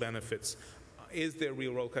mutual benefits? Is there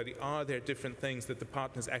real role clarity? Are there different things that the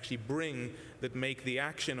partners actually bring that make the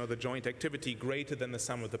action or the joint activity greater than the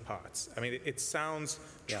sum of the parts? I mean, it sounds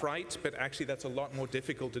trite, but actually that's a lot more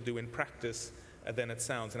difficult to do in practice than it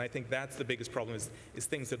sounds. And I think that's the biggest problem is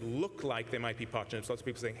things that look like they might be partnerships. Lots of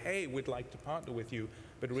people saying, hey, we'd like to partner with you,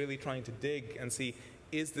 but really trying to dig and see,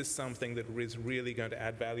 is this something that is really going to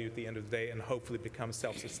add value at the end of the day and hopefully become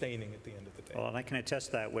self-sustaining at the end of the day? Well, and I can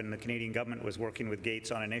attest that when the Canadian government was working with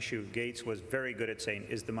Gates on an issue, Gates was very good at saying,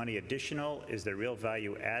 is the money additional? Is there real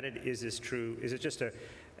value added? Is this true? Is it just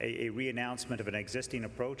a re-announcement of an existing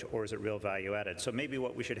approach, or is it real value added? So maybe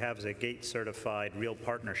what we should have is a Gates-certified real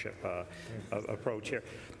partnership approach here.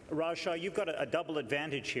 Raj Shah, you've got a double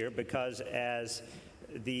advantage here because as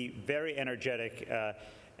the very energetic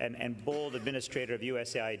and bold administrator of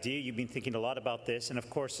USAID, you've been thinking a lot about this, and of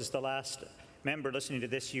course, as the last member listening to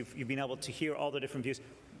this, you've been able to hear all the different views.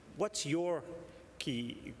 What's your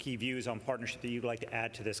key views on partnership that you'd like to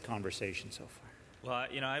add to this conversation so far? Well,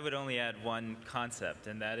 I would only add one concept,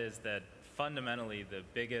 and that is that fundamentally the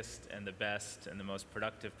biggest and the best and the most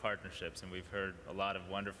productive partnerships, and we've heard a lot of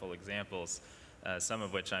wonderful examples, some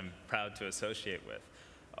of which I'm proud to associate with,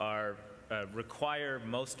 require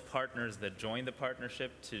most partners that join the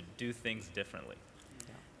partnership to do things differently.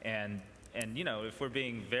 Yeah. And if we're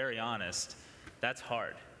being very honest, that's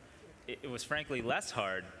hard. It was frankly less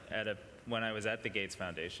hard when I was at the Gates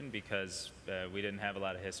Foundation because we didn't have a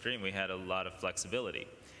lot of history and we had a lot of flexibility.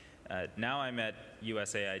 Now I'm at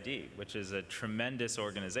USAID, which is a tremendous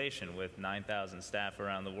organization with 9,000 staff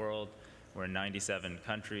around the world. We're in 97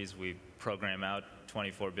 countries. We program out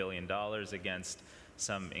 $24 billion against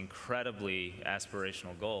some incredibly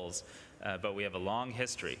aspirational goals, but we have a long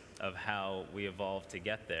history of how we evolved to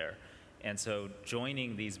get there. And so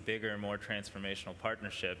joining these bigger, more transformational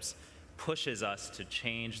partnerships pushes us to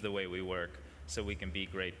change the way we work so we can be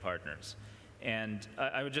great partners. And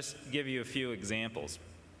I would just give you a few examples.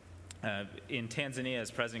 In Tanzania,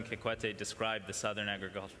 as President Kikwete described the Southern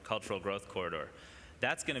Agricultural Growth Corridor,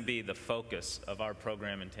 that's going to be the focus of our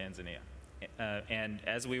program in Tanzania. And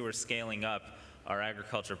as we were scaling up our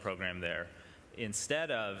agriculture program there,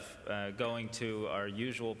 instead of going to our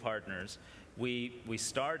usual partners, we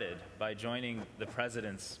started by joining the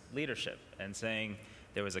President's leadership and saying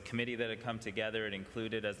there was a committee that had come together. It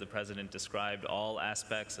included, as the President described, all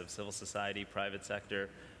aspects of civil society, private sector,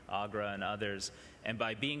 AGRA, and others. And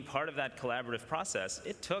by being part of that collaborative process,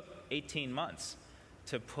 it took 18 months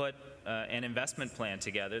to put an investment plan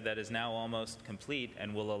together that is now almost complete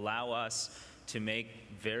and will allow us to make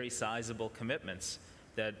very sizable commitments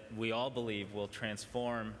that we all believe will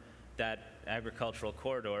transform that agricultural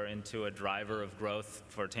corridor into a driver of growth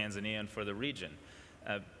for Tanzania and for the region.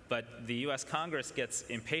 But the U.S. Congress gets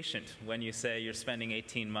impatient when you say you're spending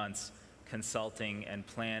 18 months consulting and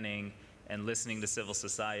planning and listening to civil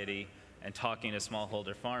society and talking to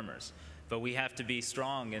smallholder farmers. But we have to be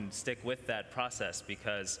strong and stick with that process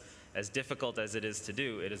because as difficult as it is to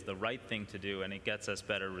do, it is the right thing to do and it gets us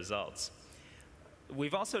better results.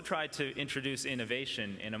 We've also tried to introduce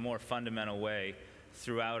innovation in a more fundamental way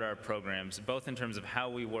throughout our programs, both in terms of how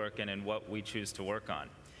we work and in what we choose to work on.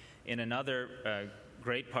 In another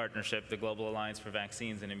great partnership, the Global Alliance for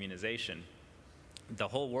Vaccines and Immunization, the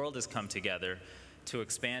whole world has come together to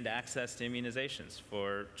expand access to immunizations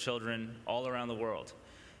for children all around the world.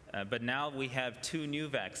 But now we have two new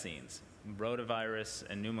vaccines, rotavirus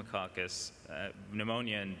and pneumococcus,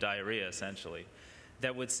 pneumonia and diarrhea essentially,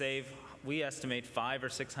 that would save, we estimate, 500,000 or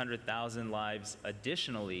 600,000 lives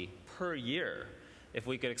additionally per year if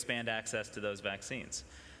we could expand access to those vaccines.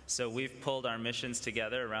 So we've pulled our missions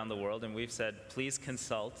together around the world and we've said, please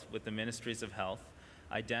consult with the ministries of health,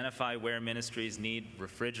 identify where ministries need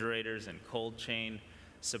refrigerators and cold chain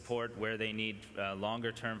support, where they need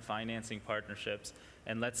longer-term financing partnerships,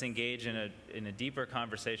 and let's engage in a deeper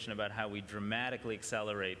conversation about how we dramatically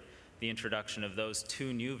accelerate the introduction of those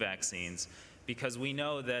two new vaccines, because we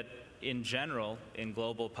know that in general, in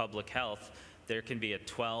global public health, there can be a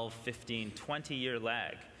 12, 15, 20-year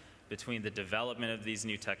lag between the development of these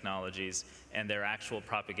new technologies and their actual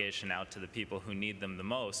propagation out to the people who need them the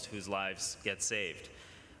most, whose lives get saved.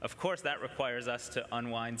 Of course, that requires us to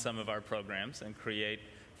unwind some of our programs and create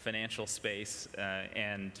financial space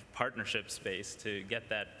and partnership space to get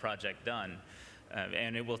that project done.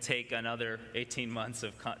 And it will take another 18 months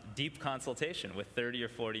of deep consultation with 30 or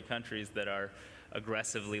 40 countries that are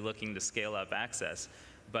aggressively looking to scale up access.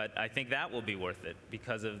 But I think that will be worth it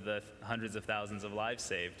because of the hundreds of thousands of lives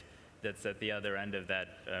saved that's at the other end of that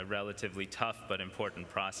relatively tough but important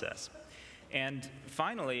process. And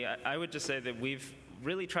finally, I would just say that we've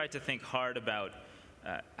really tried to think hard about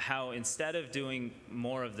how instead of doing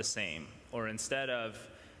more of the same, or instead of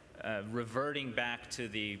reverting back to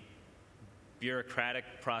the bureaucratic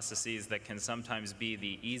processes that can sometimes be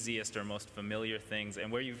the easiest or most familiar things,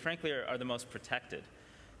 and where you frankly are the most protected,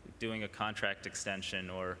 doing a contract extension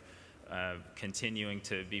or continuing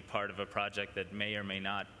to be part of a project that may or may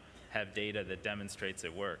not have data that demonstrates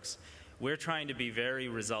it works. We're trying to be very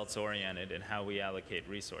results-oriented in how we allocate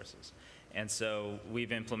resources. And so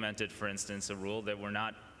we've implemented, for instance, a rule that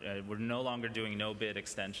we're no longer doing no-bid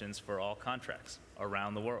extensions for all contracts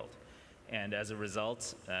around the world. And as a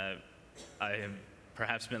result, I have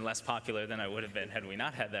perhaps been less popular than I would have been had we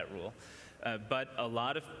not had that rule. But a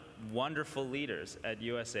lot of wonderful leaders at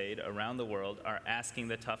USAID around the world are asking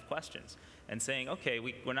the tough questions and saying, okay,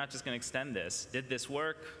 we're not just going to extend this. Did this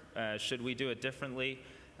work? Should we do it differently?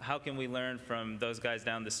 How can we learn from those guys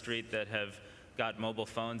down the street that have got mobile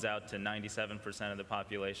phones out to 97% of the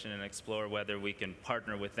population and explore whether we can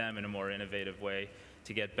partner with them in a more innovative way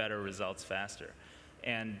to get better results faster?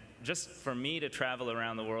 And just for me to travel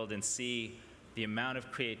around the world and see the amount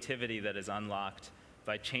of creativity that is unlocked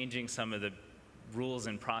by changing some of the rules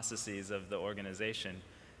and processes of the organization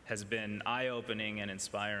has been eye-opening and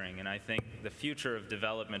inspiring. And I think the future of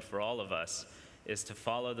development for all of us is to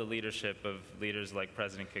follow the leadership of leaders like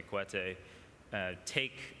President Kikwete,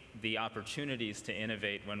 take the opportunities to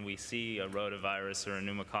innovate when we see a rotavirus or a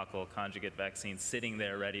pneumococcal conjugate vaccine sitting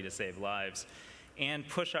there ready to save lives, and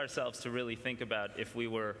push ourselves to really think about, if we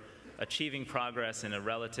were achieving progress in a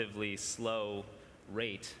relatively slow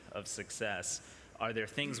rate of success, are there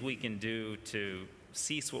things we can do to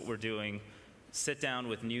cease what we're doing, sit down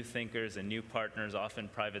with new thinkers and new partners, often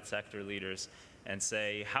private sector leaders, and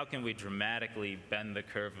say, how can we dramatically bend the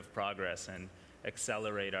curve of progress and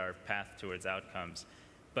accelerate our path towards outcomes?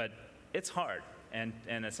 But it's hard, and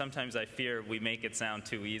sometimes I fear we make it sound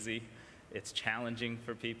too easy. It's challenging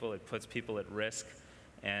for people, it puts people at risk,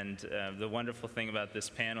 and the wonderful thing about this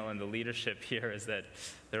panel and the leadership here is that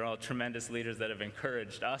they're all tremendous leaders that have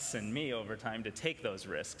encouraged us and me over time to take those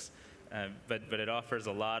risks. But it offers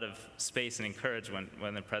a lot of space and encouragement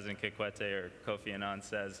when the President Kikwete or Kofi Annan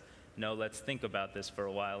says, no, let's think about this for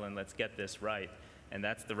a while and let's get this right. And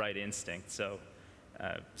that's the right instinct. So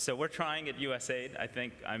we're trying at USAID. I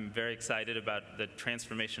think I'm very excited about the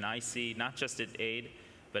transformation I see, not just at AID,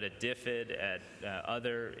 but at DFID, at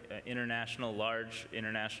other large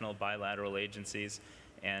international bilateral agencies.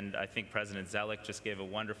 And I think President Zellick just gave a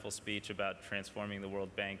wonderful speech about transforming the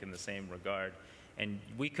World Bank in the same regard. And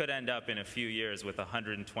we could end up in a few years with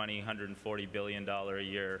 $120, $140 billion a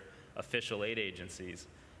year official aid agencies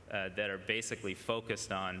that are basically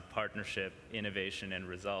focused on partnership, innovation, and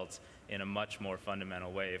results in a much more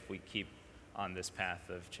fundamental way if we keep on this path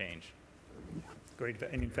of change. Great.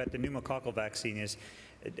 And in fact, the pneumococcal vaccine is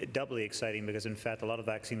doubly exciting because, in fact, a lot of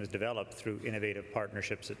vaccine was developed through innovative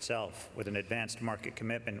partnerships itself with an advanced market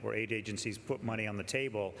commitment where aid agencies put money on the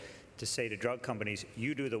table to say to drug companies,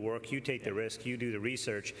 you do the work, you take the risk, you do the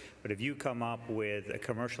research, but if you come up with a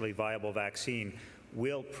commercially viable vaccine,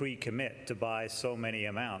 we'll pre-commit to buy so many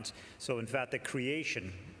amounts. So in fact, the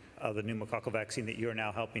creation of the pneumococcal vaccine that you're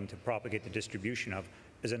now helping to propagate the distribution of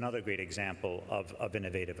is another great example of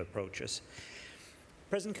innovative approaches.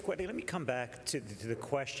 President Kikwete, let me come back to the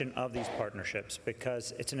question of these partnerships,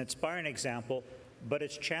 because it's an inspiring example, but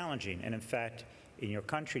it's challenging. And in fact, in your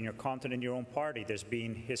country, in your continent, in your own party, there's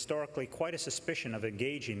been historically quite a suspicion of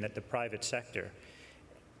engaging the private sector.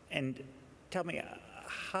 And tell me,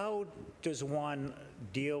 how does one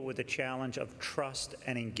deal with the challenge of trust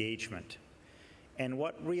and engagement? And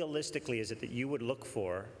what realistically is it that you would look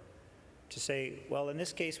for to say, well, in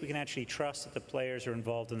this case, we can actually trust that the players are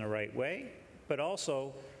involved in the right way, but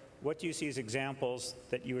also, what do you see as examples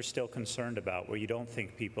that you are still concerned about, where you don't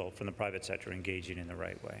think people from the private sector are engaging in the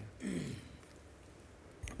right way?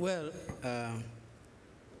 Well,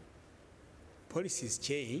 policies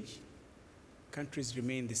change, countries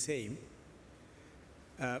remain the same,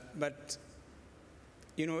 but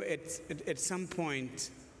you know, at some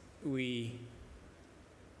point we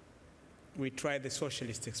try the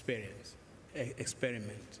socialist experiment.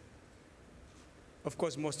 Of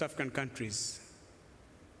course, most African countries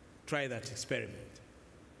try that experiment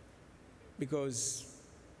because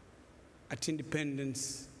at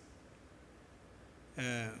independence,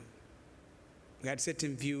 we had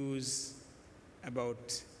certain views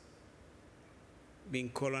about being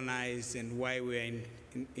colonized and why we're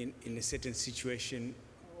in a certain situation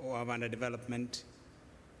or of underdevelopment.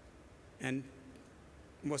 And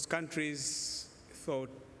most countries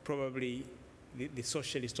thought probably the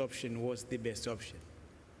socialist option was the best option.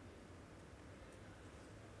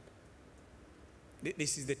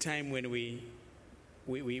 This is the time when we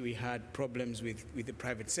had problems with the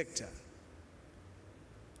private sector.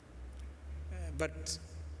 But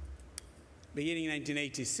beginning in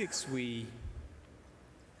 1986, we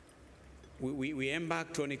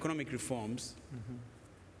embarked on economic reforms,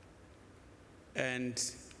 and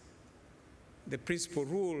the principal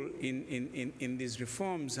rule in these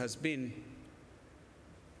reforms has been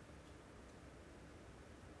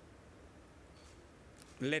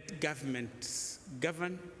let governments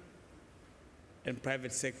govern and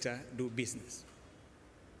private sector do business.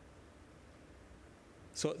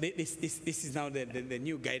 So this is now the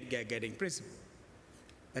new guiding principle.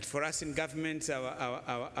 That for us in governments,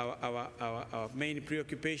 our main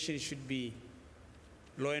preoccupation should be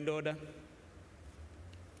law and order,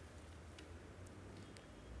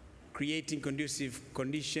 creating conducive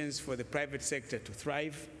conditions for the private sector to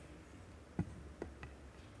thrive,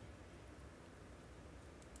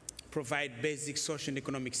 provide basic social and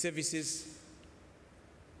economic services,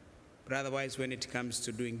 but otherwise when it comes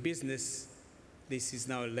to doing business, this is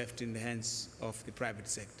now left in the hands of the private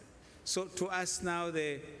sector. So to us now,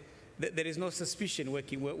 there is no suspicion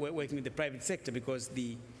working with the private sector because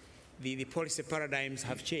the policy paradigms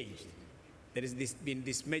have changed. There has been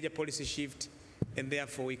this major policy shift, and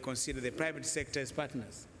therefore we consider the private sector as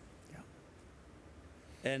partners.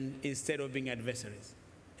 Yeah. And instead of being adversaries,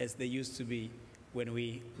 as they used to be when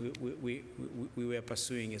we were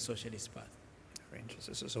pursuing a socialist path. Very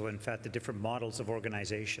interesting. So in fact, the different models of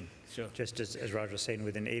organization, sure. Just as Raj was saying,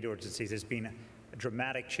 within aid agencies, there's been a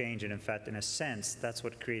dramatic change, and in fact, in a sense, that's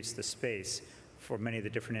what creates the space for many of the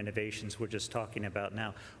different innovations we're just talking about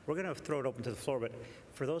now. We're going to throw it open to the floor, but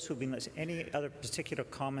for those who've been listening, any other particular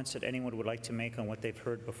comments that anyone would like to make on what they've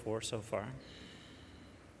heard before so far?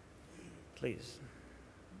 Please.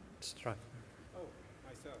 Strike. Oh,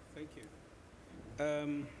 myself, thank you.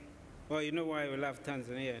 Well, you know why we love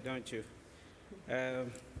Tanzania, don't you?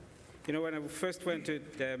 You know, when I first went to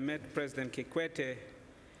met President Kikwete,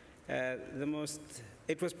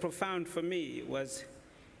 it was profound for me was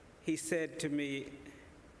he said to me,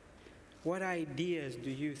 what ideas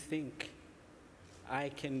do you think I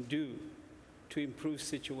can do to improve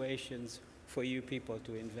situations for you people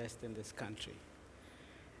to invest in this country?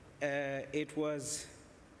 It was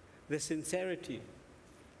the sincerity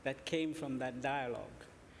that came from that dialogue,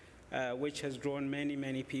 which has drawn many,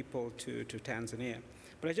 many people to Tanzania.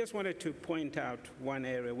 But I just wanted to point out one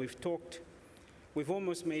area. We've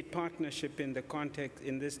almost made partnership in the context,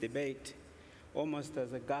 in this debate, almost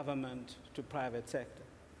as a government to private sector.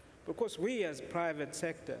 Because we as private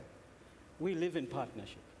sector, we live in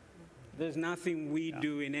partnership. There's nothing we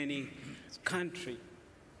do in any country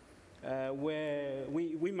where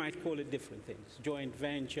we might call it different things, joint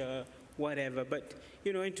venture, whatever. But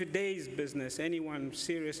you know, in today's business, anyone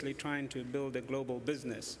seriously trying to build a global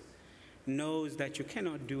business knows that you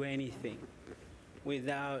cannot do anything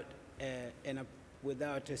without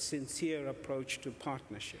a sincere approach to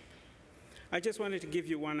partnership. I just wanted to give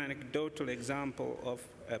you one anecdotal example of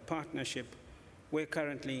a partnership we're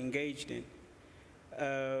currently engaged in,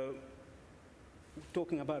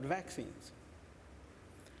 talking about vaccines.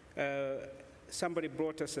 Somebody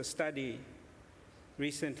brought us a study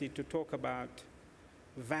recently to talk about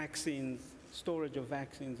vaccines, storage of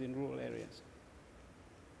vaccines in rural areas.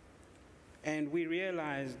 And we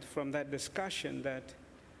realized from that discussion that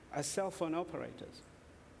as cell phone operators,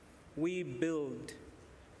 we build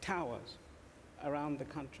towers around the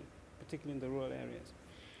country, particularly in the rural areas.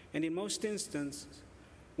 And in most instances,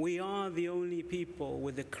 we are the only people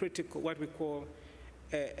with a critical, what we call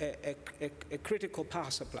a critical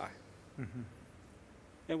power supply. Mm-hmm.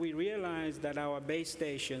 And we realize that our base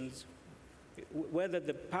stations, whether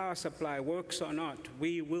the power supply works or not,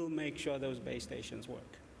 we will make sure those base stations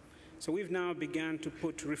work. So we've now begun to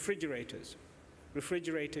put refrigerators,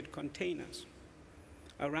 refrigerated containers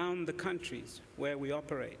around the countries where we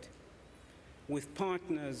operate, with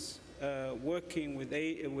partners working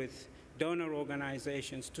with donor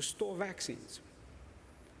organizations to store vaccines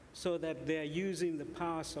so that they're using the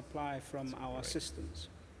power supply from our systems.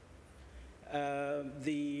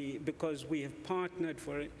 Because we have partnered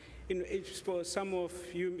for it. For some of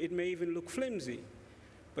you, it may even look flimsy,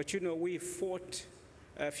 but you know, we fought,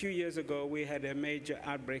 a few years ago, we had a major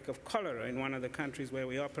outbreak of cholera in one of the countries where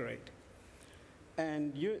we operate.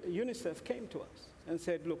 And UNICEF came to us and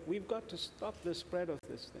said, look, we've got to stop the spread of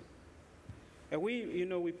this thing. And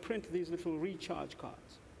we print these little recharge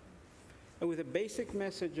cards with a basic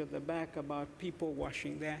message at the back about people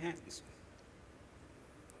washing their hands.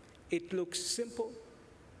 It looks simple,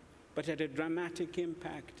 but had a dramatic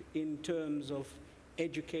impact in terms of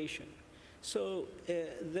education. So,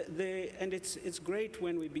 and it's great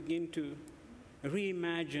when we begin to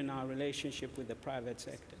reimagine our relationship with the private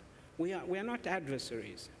sector. We are not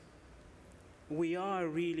adversaries. We are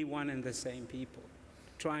really one and the same people,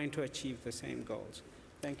 trying to achieve the same goals.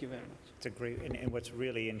 Thank you very much. It's a great, and what's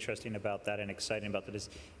really interesting about that and exciting about that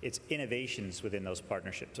is it's innovations within those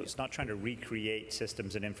partnerships. So it's not trying to recreate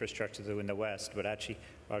systems and infrastructure in the West, but actually,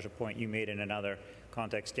 Raj, a point you made in another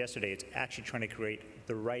context yesterday, it's actually trying to create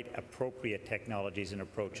the right appropriate technologies and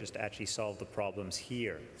approaches to actually solve the problems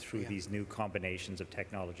here through these new combinations of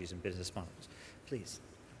technologies and business models. Please.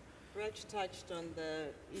 Raj touched on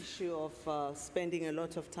the issue of spending a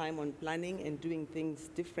lot of time on planning and doing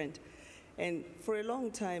things different. And for a long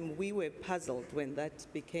time, we were puzzled when that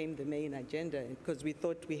became the main agenda because we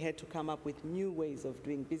thought we had to come up with new ways of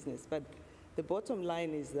doing business. But the bottom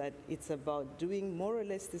line is that it's about doing more or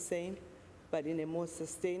less the same, but in a more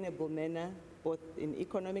sustainable manner, both in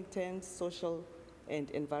economic terms, social and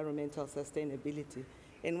environmental sustainability.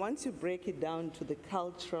 And once you break it down to the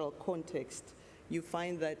cultural context, you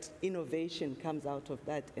find that innovation comes out of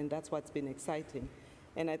that, and that's what's been exciting.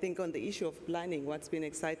 And I think on the issue of planning, what's been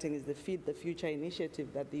exciting is the Feed the Future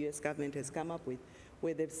initiative that the US government has come up with,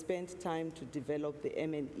 where they've spent time to develop the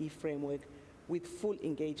M&E framework with full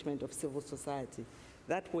engagement of civil society.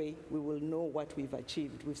 That way, we will know what we've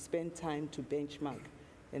achieved. We've spent time to benchmark,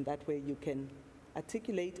 and that way you can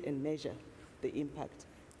articulate and measure the impact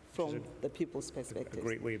from the people's perspective. A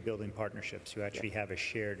great way of building partnerships. You actually have a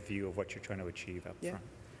shared view of what you're trying to achieve up front.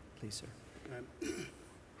 Please, sir.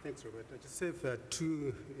 Thanks, Robert. I just have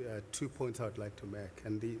two points I'd like to make.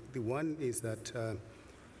 And the one is that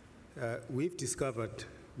we've discovered,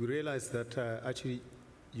 we realized that actually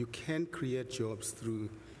you can create jobs through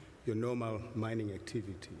your normal mining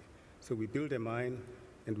activity. So we build a mine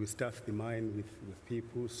and we staff the mine with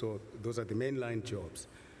people. So those are the mainline jobs.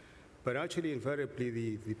 But actually,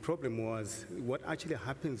 invariably, the problem was what actually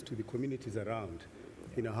happens to the communities around.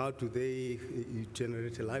 You know, how do they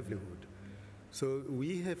generate a livelihood? So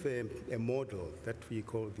we have a model that we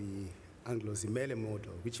call the Anglo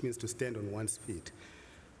model, which means to stand on one's feet.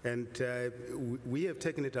 And we have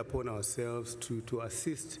taken it upon ourselves to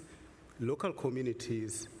assist local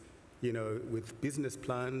communities, you know, with business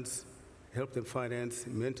plans, help them finance,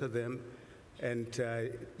 mentor them, and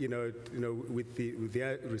with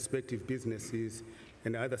their respective businesses,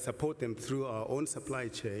 and either support them through our own supply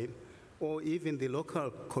chain, or even the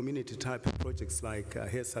local community type of projects like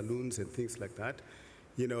hair salons and things like that,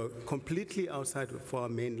 you know, completely outside of our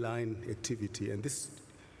mainline activity. And this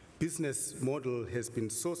business model has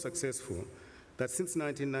been so successful that since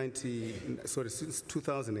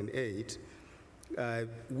 2008,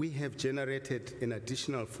 we have generated an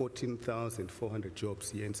additional 14,400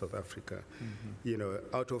 jobs here in South Africa, you know,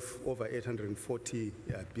 out of over 840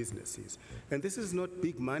 businesses. And this is not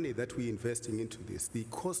big money that we're investing into this. The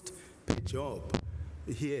cost per job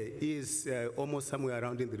here is almost somewhere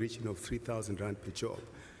around in the region of 3,000 Rand per job.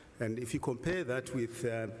 And if you compare that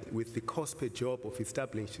with the cost per job of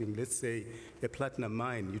establishing, let's say, a platinum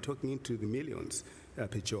mine, you're talking into the millions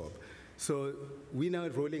per job. So we're now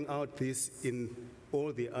rolling out this in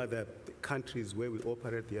all the other countries where we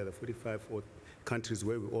operate, the other 45 countries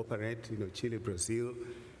where we operate, you know, Chile, Brazil,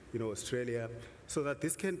 you know, Australia, so that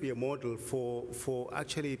this can be a model for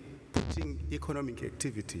actually putting economic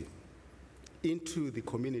activity into the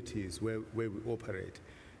communities where we operate.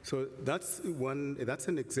 So that's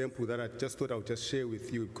an example that I just thought I would just share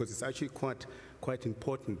with you, because it's actually quite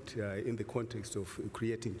important in the context of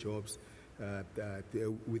creating jobs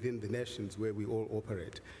within the nations where we all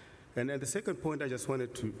operate. And the second point I just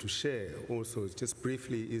wanted to share also, just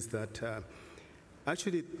briefly, is that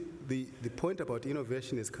actually the point about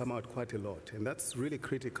innovation has come out quite a lot, and that's really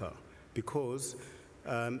critical because,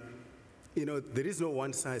 you know, there is no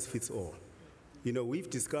one size fits all. You know, we've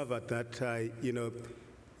discovered that, you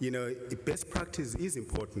know, best practice is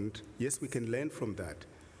important. Yes, we can learn from that.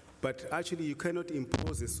 But actually, you cannot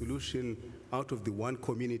impose a solution out of the one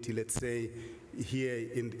community, let's say, here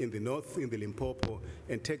in the north, in the Limpopo,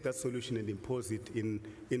 and take that solution and impose it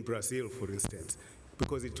in Brazil, for instance,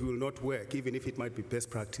 because it will not work, even if it might be best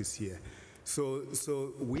practice here.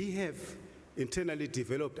 So we have internally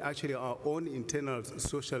developed actually our own internal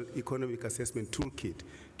social economic assessment toolkit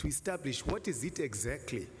to establish what is it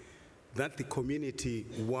exactly that the community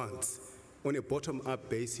wants on a bottom-up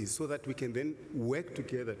basis, so that we can then work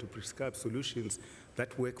together to prescribe solutions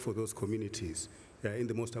that work for those communities in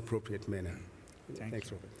the most appropriate manner.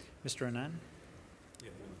 Thanks, Robert. Mr. Annan? Yeah,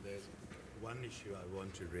 there's one issue I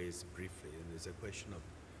want to raise briefly, and there's a question of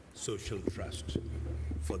social trust.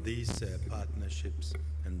 For these partnerships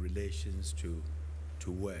and relations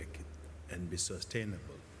to work and be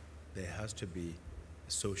sustainable, there has to be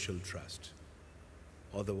social trust.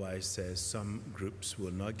 Otherwise, some groups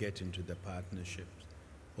will not get into the partnerships,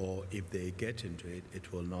 or if they get into it,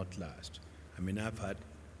 it will not last. I mean, I've had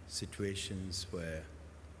situations where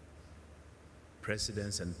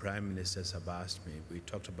presidents and prime ministers have asked me, we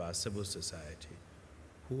talked about civil society.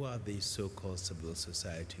 Who are these so-called civil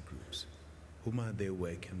society groups? Whom are they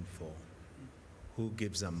working for? Who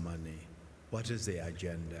gives them money? What is their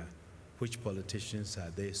agenda? Which politicians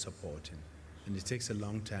are they supporting? And it takes a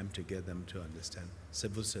long time to get them to understand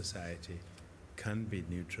civil society can be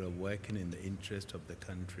neutral, working in the interest of the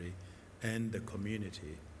country and the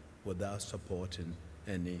community without supporting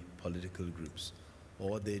any political groups.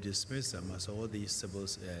 Or they dismiss them as all these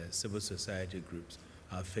civil society groups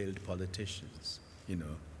are failed politicians, you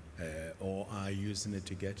know, or are using it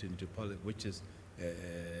to get into politics, which is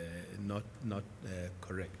not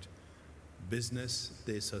correct. Business,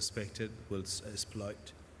 they suspected, will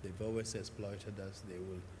exploit. They've always exploited us. They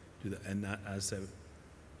will do that. And as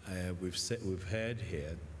we've heard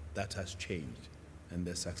here that has changed, and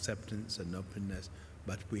there's acceptance and openness,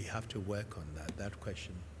 but we have to work on that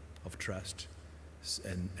question of trust,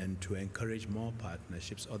 and to encourage more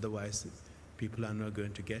partnerships. Otherwise, people are not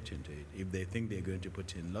going to get into it. If they think they're going to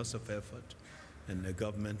put in lots of effort, and the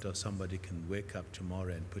government or somebody can wake up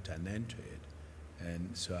tomorrow and put an end to it. And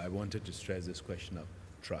so I wanted to stress this question of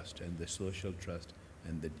trust and the social trust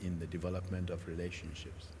and in the development of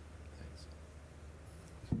relationships. Thanks.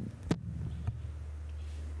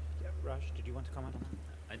 Yeah, Raj, did you want to comment on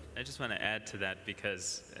that? I just want to add to that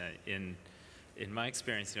because in my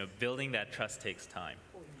experience, building that trust takes time,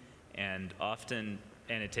 and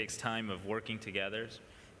it takes time of working together.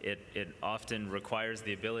 It often requires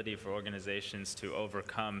the ability for organizations to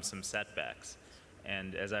overcome some setbacks.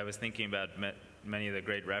 And as I was thinking about many of the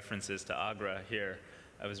great references to Agra here,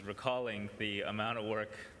 I was recalling the amount of work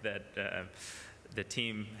that the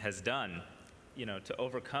team has done, to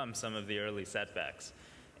overcome some of the early setbacks.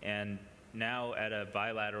 And now at a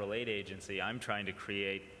bilateral aid agency, I'm trying to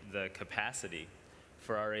create the capacity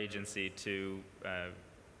for our agency to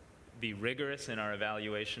be rigorous in our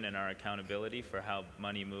evaluation and our accountability for how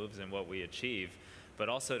money moves and what we achieve, but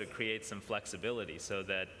also to create some flexibility so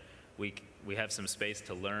that we have some space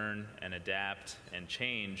to learn and adapt and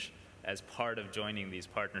change as part of joining these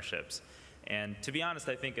partnerships. And to be honest,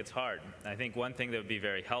 I think it's hard. I think one thing that would be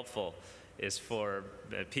very helpful is for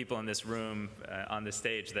the people in this room, on the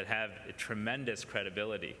stage, that have tremendous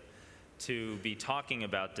credibility to be talking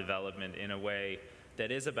about development in a way that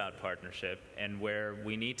is about partnership, and where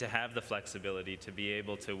we need to have the flexibility to be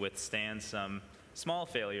able to withstand some small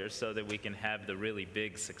failures so that we can have the really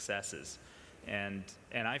big successes. And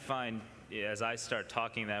I find, as I start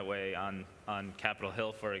talking that way on Capitol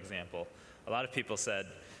Hill, for example, a lot of people said,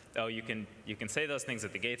 oh, you can say those things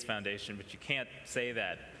at the Gates Foundation, but you can't say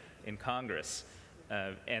that in Congress.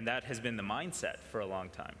 And that has been the mindset for a long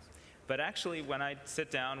time. But actually, when I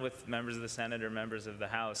sit down with members of the Senate or members of the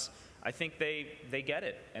House, I think they get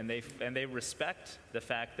it, and they respect the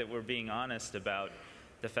fact that we're being honest about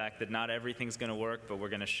the fact that not everything's going to work, but we're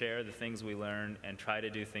going to share the things we learn and try to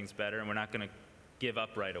do things better, and we're not going to give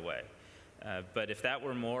up right away. But if that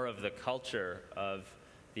were more of the culture of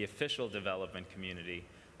the official development community,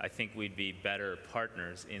 I think we'd be better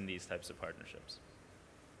partners in these types of partnerships.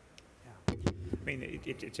 Yeah. I mean,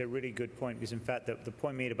 it's a really good point, because in fact, the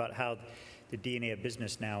point made about how the DNA of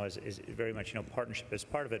business now is very much, partnership is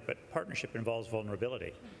part of it, but partnership involves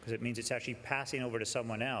vulnerability, because it means it's actually passing over to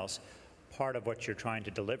someone else part of what you're trying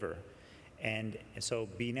to deliver. And so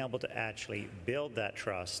being able to actually build that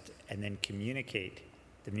trust and then communicate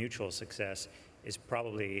the mutual success is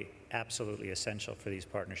probably absolutely essential for these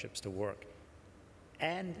partnerships to work.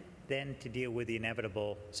 And then to deal with the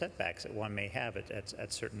inevitable setbacks that one may have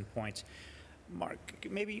at certain points. Mark,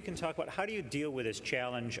 maybe you can talk about how do you deal with this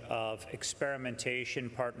challenge of experimentation,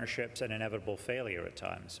 partnerships, and inevitable failure at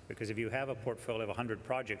times? Because if you have a portfolio of 100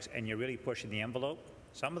 projects and you're really pushing the envelope,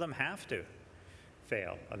 some of them have to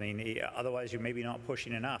fail. I mean, otherwise you're maybe not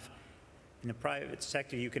pushing enough. In the private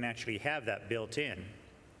sector, you can actually have that built in.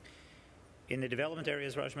 In the development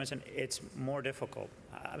areas, Raj mentioned, it's more difficult.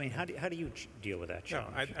 I mean, how do you deal with that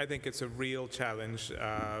challenge? No, I think it's a real challenge,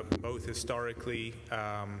 both historically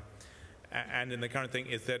and in the current thing,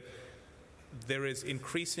 is that there is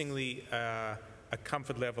increasingly a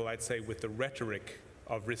comfort level, I'd say, with the rhetoric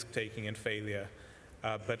of risk-taking and failure,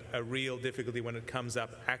 but a real difficulty when it comes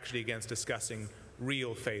up actually against discussing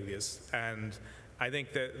real failures. And I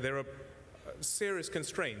think that there are serious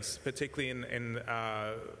constraints, particularly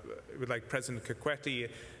with like President Kikwete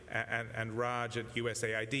and Raj at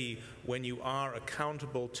USAID, when you are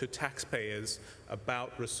accountable to taxpayers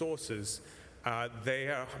about resources. They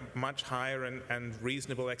are much higher and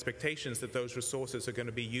reasonable expectations that those resources are going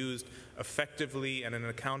to be used effectively and in an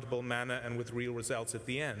accountable manner and with real results at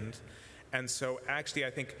the end. And so actually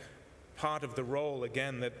I think part of the role,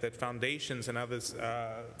 again, that foundations and others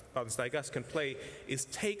like us can play is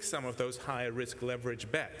take some of those higher risk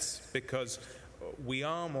leverage bets, because we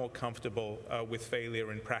are more comfortable with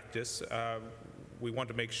failure in practice. We want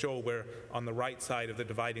to make sure we're on the right side of the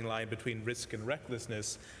dividing line between risk and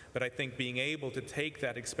recklessness. But I think being able to take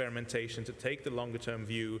that experimentation, to take the longer term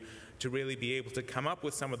view, to really be able to come up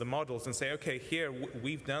with some of the models and say, okay, here,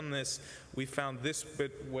 we've done this, we found this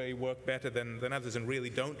way work better than others, and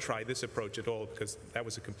really don't try this approach at all, because that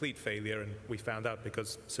was a complete failure, and we found out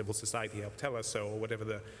because civil society helped tell us so, or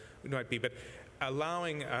whatever it might be. But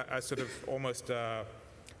allowing a sort of almost a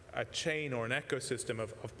chain or an ecosystem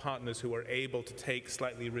of partners who are able to take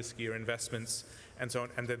slightly riskier investments and so on,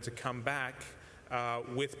 and then to come back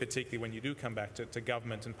with particularly when you do come back to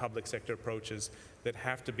government and public sector approaches that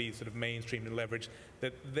have to be sort of mainstreamed and leveraged,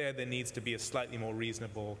 that there needs to be a slightly more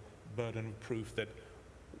reasonable burden of proof that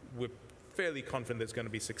we're fairly confident there's going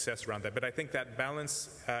to be success around that. But I think that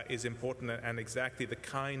balance is important, and exactly the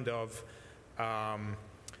kind of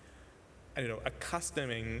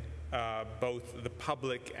accustoming both the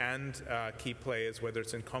public and key players, whether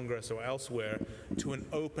it's in Congress or elsewhere, to an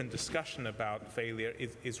open discussion about failure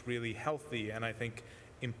is really healthy, and I think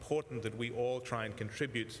important that we all try and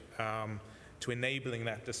contribute to enabling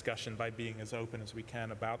that discussion by being as open as we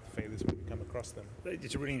can about the failures when we come across them.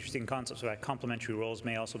 It's a really interesting concept, so that complementary roles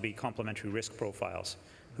may also be complementary risk profiles.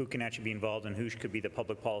 Who can actually be involved and who could be the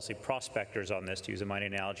public policy prospectors on this, to use a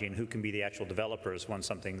mining analogy, and who can be the actual developers once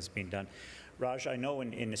something's being done. Raj, I know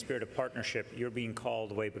in the spirit of partnership, you're being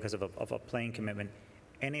called away because of a plain commitment.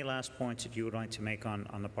 Any last points that you would like to make on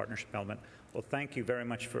the partnership element? Well, thank you very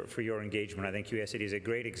much for your engagement. I think USAID is a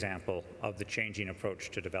great example of the changing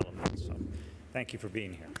approach to development. So thank you for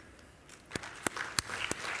being here.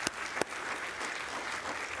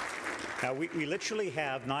 Now, we literally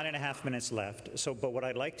have 9.5 minutes left, but what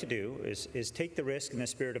I'd like to do is take the risk in the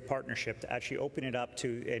spirit of partnership to actually open it up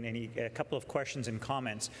to a couple of questions and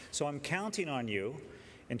comments. So I'm counting on you,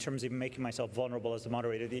 in terms of making myself vulnerable as the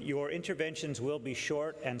moderator, that your interventions will be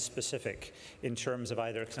short and specific in terms of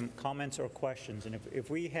either some comments or questions. And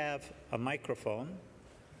if we have a microphone,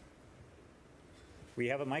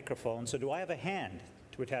 so do I have a hand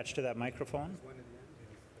to attach to that microphone?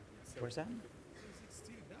 Where's that?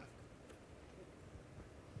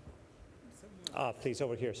 Please,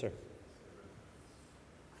 over here, sir.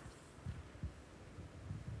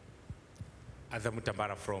 Adam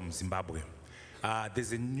Mutambara from Zimbabwe.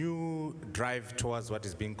 There's a new drive towards what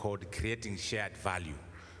is being called creating shared value,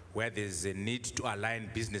 where there's a need to align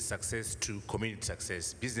business success to community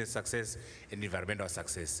success, business success and environmental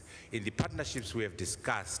success. In the partnerships we have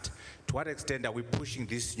discussed, to what extent are we pushing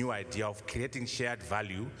this new idea of creating shared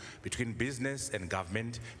value between business and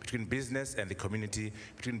government, between business and the community,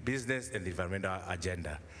 between business and the environmental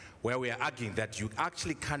agenda, where we are arguing that you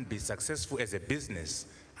actually can't be successful as a business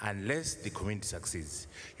unless the community succeeds.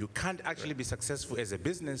 You can't actually be successful as a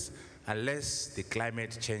business unless the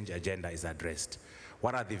climate change agenda is addressed.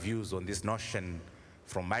 What are the views on this notion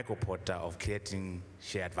from Michael Porter of creating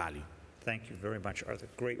shared value? Thank you very much, Arthur.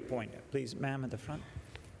 Great point. Please, ma'am, at the front.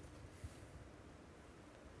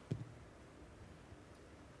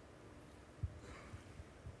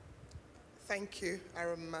 Thank you,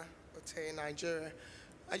 Arama Ote, Nigeria.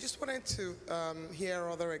 I just wanted to hear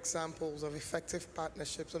other examples of effective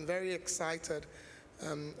partnerships. I'm very excited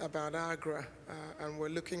about Agra, and we're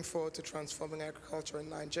looking forward to transforming agriculture in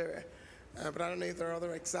Nigeria. But I don't know if there are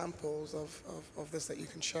other examples of this that you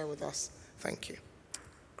can share with us. Thank you.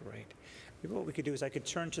 Great. Maybe what we could do is I could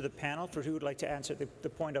turn to the panel for who would like to answer the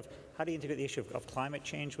point of how do you integrate the issue of climate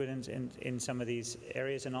change in some of these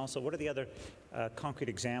areas, and also what are the other concrete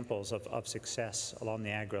examples of success along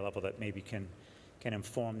the Agra level that maybe can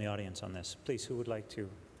inform the audience on this. Please, who would like to?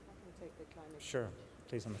 I can take the climate change. Sure.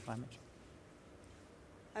 Please, on the climate change.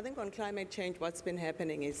 I think on climate change, what's been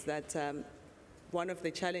happening is that one of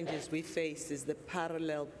the challenges we face is the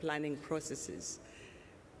parallel planning processes.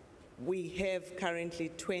 We have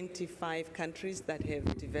currently 25 countries that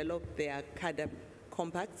have developed their CADA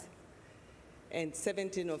compacts, and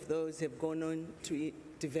 17 of those have gone on to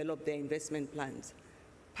develop their investment plans.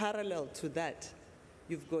 Parallel to that,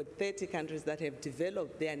 you've got 30 countries that have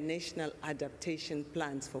developed their national adaptation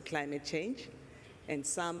plans for climate change, and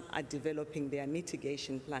some are developing their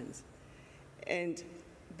mitigation plans. And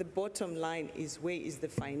the bottom line is, where is the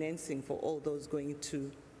financing for all those going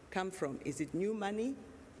to come from? Is it new money,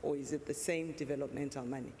 or is it the same developmental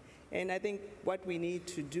money? And I think what we need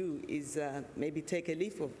to do is maybe take a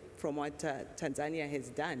leaf from what Tanzania has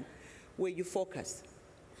done, where you focus.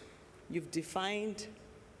 You've defined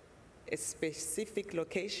a specific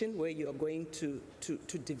location where you are going to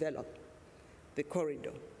develop the corridor.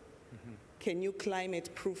 Mm-hmm. Can you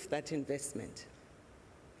climate-proof that investment?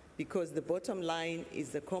 Because the bottom line is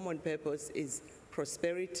the common purpose is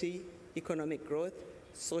prosperity, economic growth,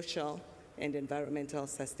 social and environmental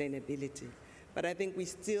sustainability. But I think we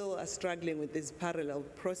still are struggling with these parallel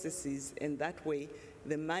processes, and that way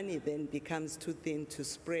the money then becomes too thin to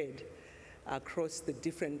spread across the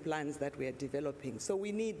different plans that we are developing. So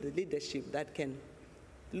we need the leadership that can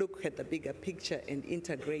look at the bigger picture and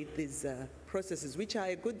integrate these processes, which are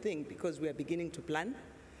a good thing because we are beginning to plan.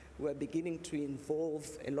 We're beginning to involve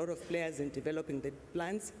a lot of players in developing the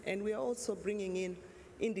plans, and we are also bringing in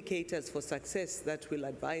indicators for success that will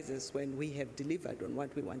advise us when we have delivered on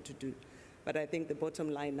what we want to do. But I think the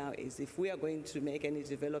bottom line now is if we are going to make any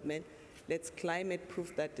development, let's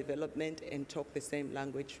climate-proof that development and talk the same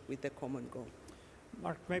language with the common goal.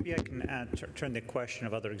 Mark, maybe I can turn the question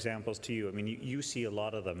of other examples to you. I mean, you see a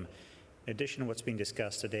lot of them. In addition to what's being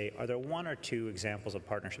discussed today, are there one or two examples of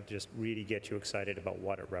partnership that just really get you excited about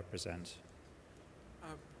what it represents?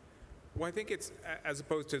 Well, I think it's, as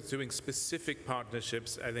opposed to doing specific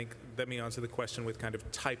partnerships, I think, let me answer the question with kind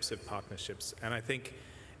of types of partnerships. And I think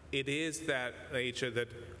it is that nature that,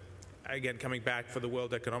 again, coming back for the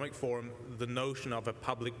World Economic Forum, the notion of a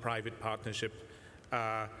public-private partnership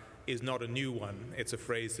is not a new one. It's a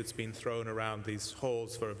phrase that's been thrown around these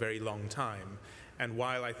halls for a very long time. And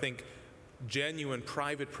while I think genuine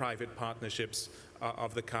private-private partnerships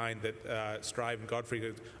of the kind that Strive and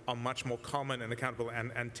Godfrey are much more common and accountable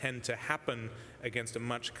and tend to happen against a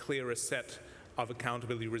much clearer set of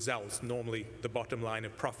accountability results, normally the bottom line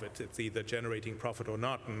of profit. It's either generating profit or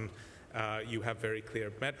not, and you have very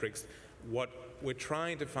clear metrics. What we're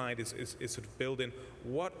trying to find is sort of build in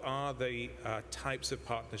what are the types of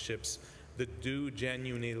partnerships that do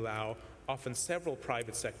genuinely allow often several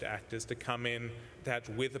private sector actors to come in, that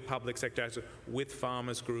with the public sector actors, with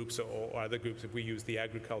farmers groups or other groups, if we use the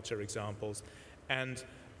agriculture examples. And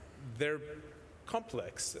they're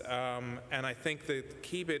complex. And I think the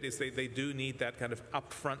key bit is they do need that kind of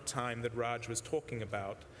upfront time that Raj was talking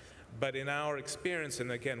about. But in our experience,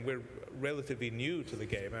 and again, we're relatively new to the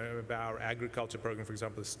game. I remember our agriculture program, for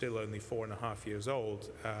example, is still only 4.5 years old,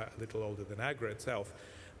 a little older than Agra itself.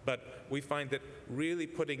 But we find that really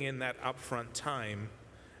putting in that upfront time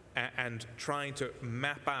and trying to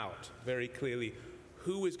map out very clearly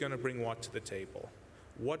who is going to bring what to the table.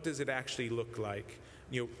 What does it actually look like?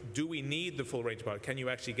 You know, do we need the full range of partners? Can you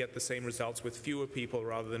actually get the same results with fewer people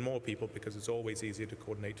rather than more people? Because it's always easier to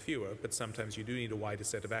coordinate fewer, but sometimes you do need a wider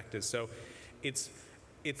set of actors. So it's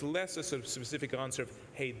less a sort of specific answer of,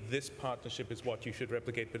 hey, this partnership is what you should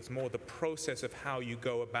replicate, but it's more the process of how you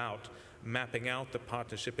go about mapping out the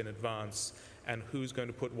partnership in advance and who's going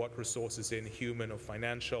to put what resources in, human or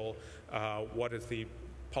financial, what is the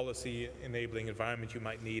policy enabling environment you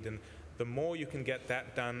might need. And the more you can get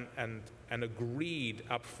that done and agreed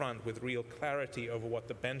up front with real clarity over what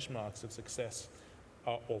the benchmarks of success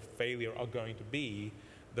or failure are going to be,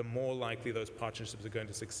 the more likely those partnerships are going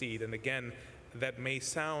to succeed. And again, that may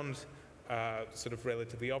sound sort of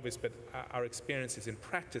relatively obvious, but our experience is in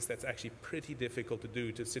practice that's actually pretty difficult to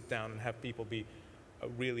do, to sit down and have people be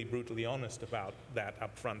really brutally honest about that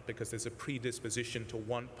up front, because there's a predisposition to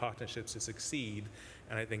want partnerships to succeed.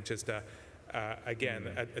 And I think just again,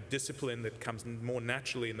 a discipline that comes more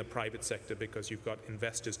naturally in the private sector, because you've got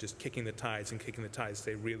investors just kicking the tires and kicking the tires,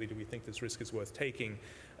 say, really, do we think this risk is worth taking?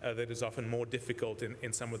 That is often more difficult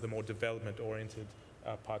in some of the more development-oriented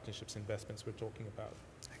partnerships investments we're talking about.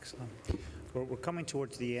 Excellent. We're coming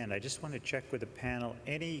towards the end. I just want to check with the panel,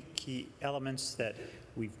 any key elements that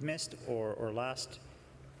we've missed or last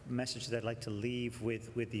message that I'd like to leave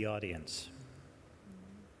with the audience?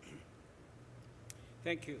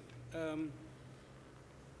 Thank you.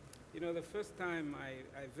 You know, the first time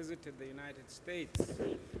I visited the United States,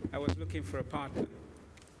 I was looking for a partner.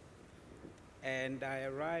 And I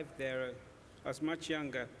arrived there, I was much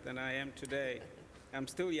younger than I am today. I'm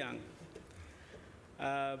still young.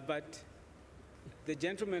 But the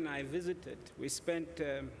gentleman I visited, we spent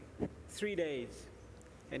 3 days.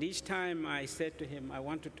 And each time I said to him, I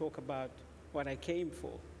want to talk about what I came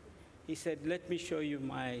for. He said, let me show you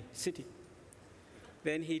my city.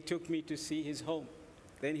 Then he took me to see his home.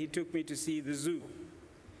 Then he took me to see the zoo.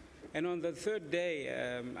 And on the third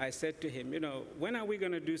day, I said to him, you know, when are we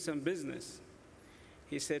going to do some business?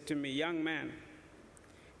 He said to me, young man,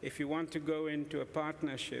 if you want to go into a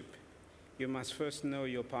partnership, you must first know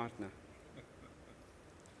your partner.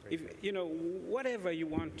 If, you know, whatever you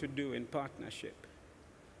want to do in partnership,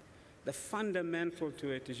 the fundamental to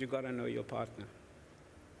it is you got to know your partner.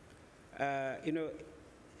 You know,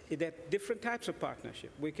 there are different types of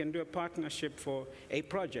partnership. We can do a partnership for a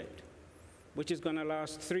project, which is going to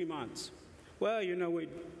last 3 months. Well, you know, we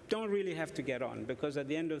don't really have to get on, because at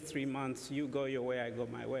the end of 3 months, you go your way, I go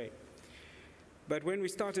my way. But when we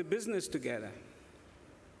start a business together,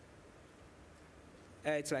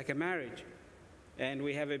 it's like a marriage, and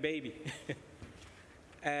we have a baby.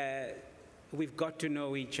 We've got to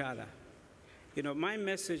know each other. You know, my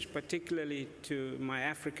message, particularly to my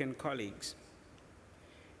African colleagues,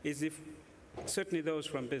 is certainly those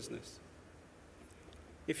from business,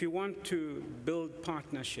 if you want to build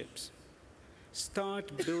partnerships,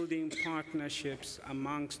 start building partnerships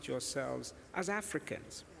amongst yourselves as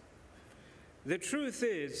Africans. The truth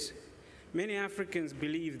is, many Africans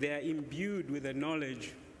believe they are imbued with the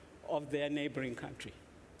knowledge of their neighboring country.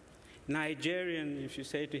 Nigerian, if you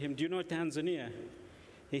say to him, do you know Tanzania?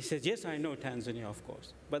 He says, yes, I know Tanzania, of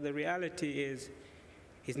course. But the reality is,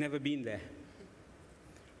 he's never been there.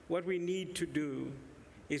 What we need to do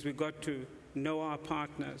is we've got to know our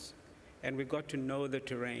partners, and we've got to know the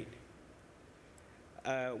terrain.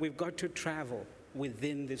 We've got to travel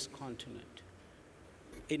within this continent.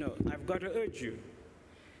 You know, I've got to urge you,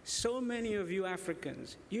 so many of you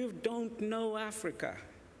Africans, you don't know Africa.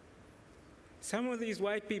 Some of these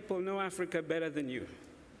white people know Africa better than you.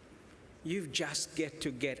 You just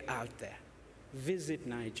get out there. Visit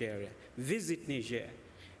Nigeria, visit Niger.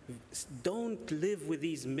 Don't live with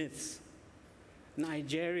these myths.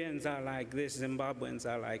 Nigerians are like this, Zimbabweans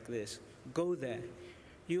are like this. Go there.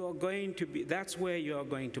 You are going to be, that's where you are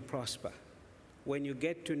going to prosper. When you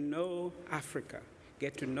get to know Africa,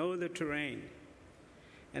 get to know the terrain.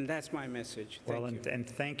 And that's my message. Thank you. And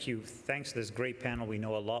thank you. Thanks to this great panel, we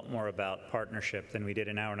know a lot more about partnership than we did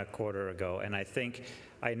an hour and a quarter ago. And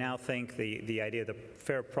I now think the idea of the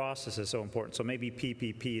fair process is so important. So maybe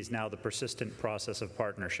PPP is now the persistent process of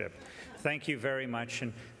partnership. Thank you very much,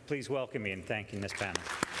 and please welcome me in thanking this panel.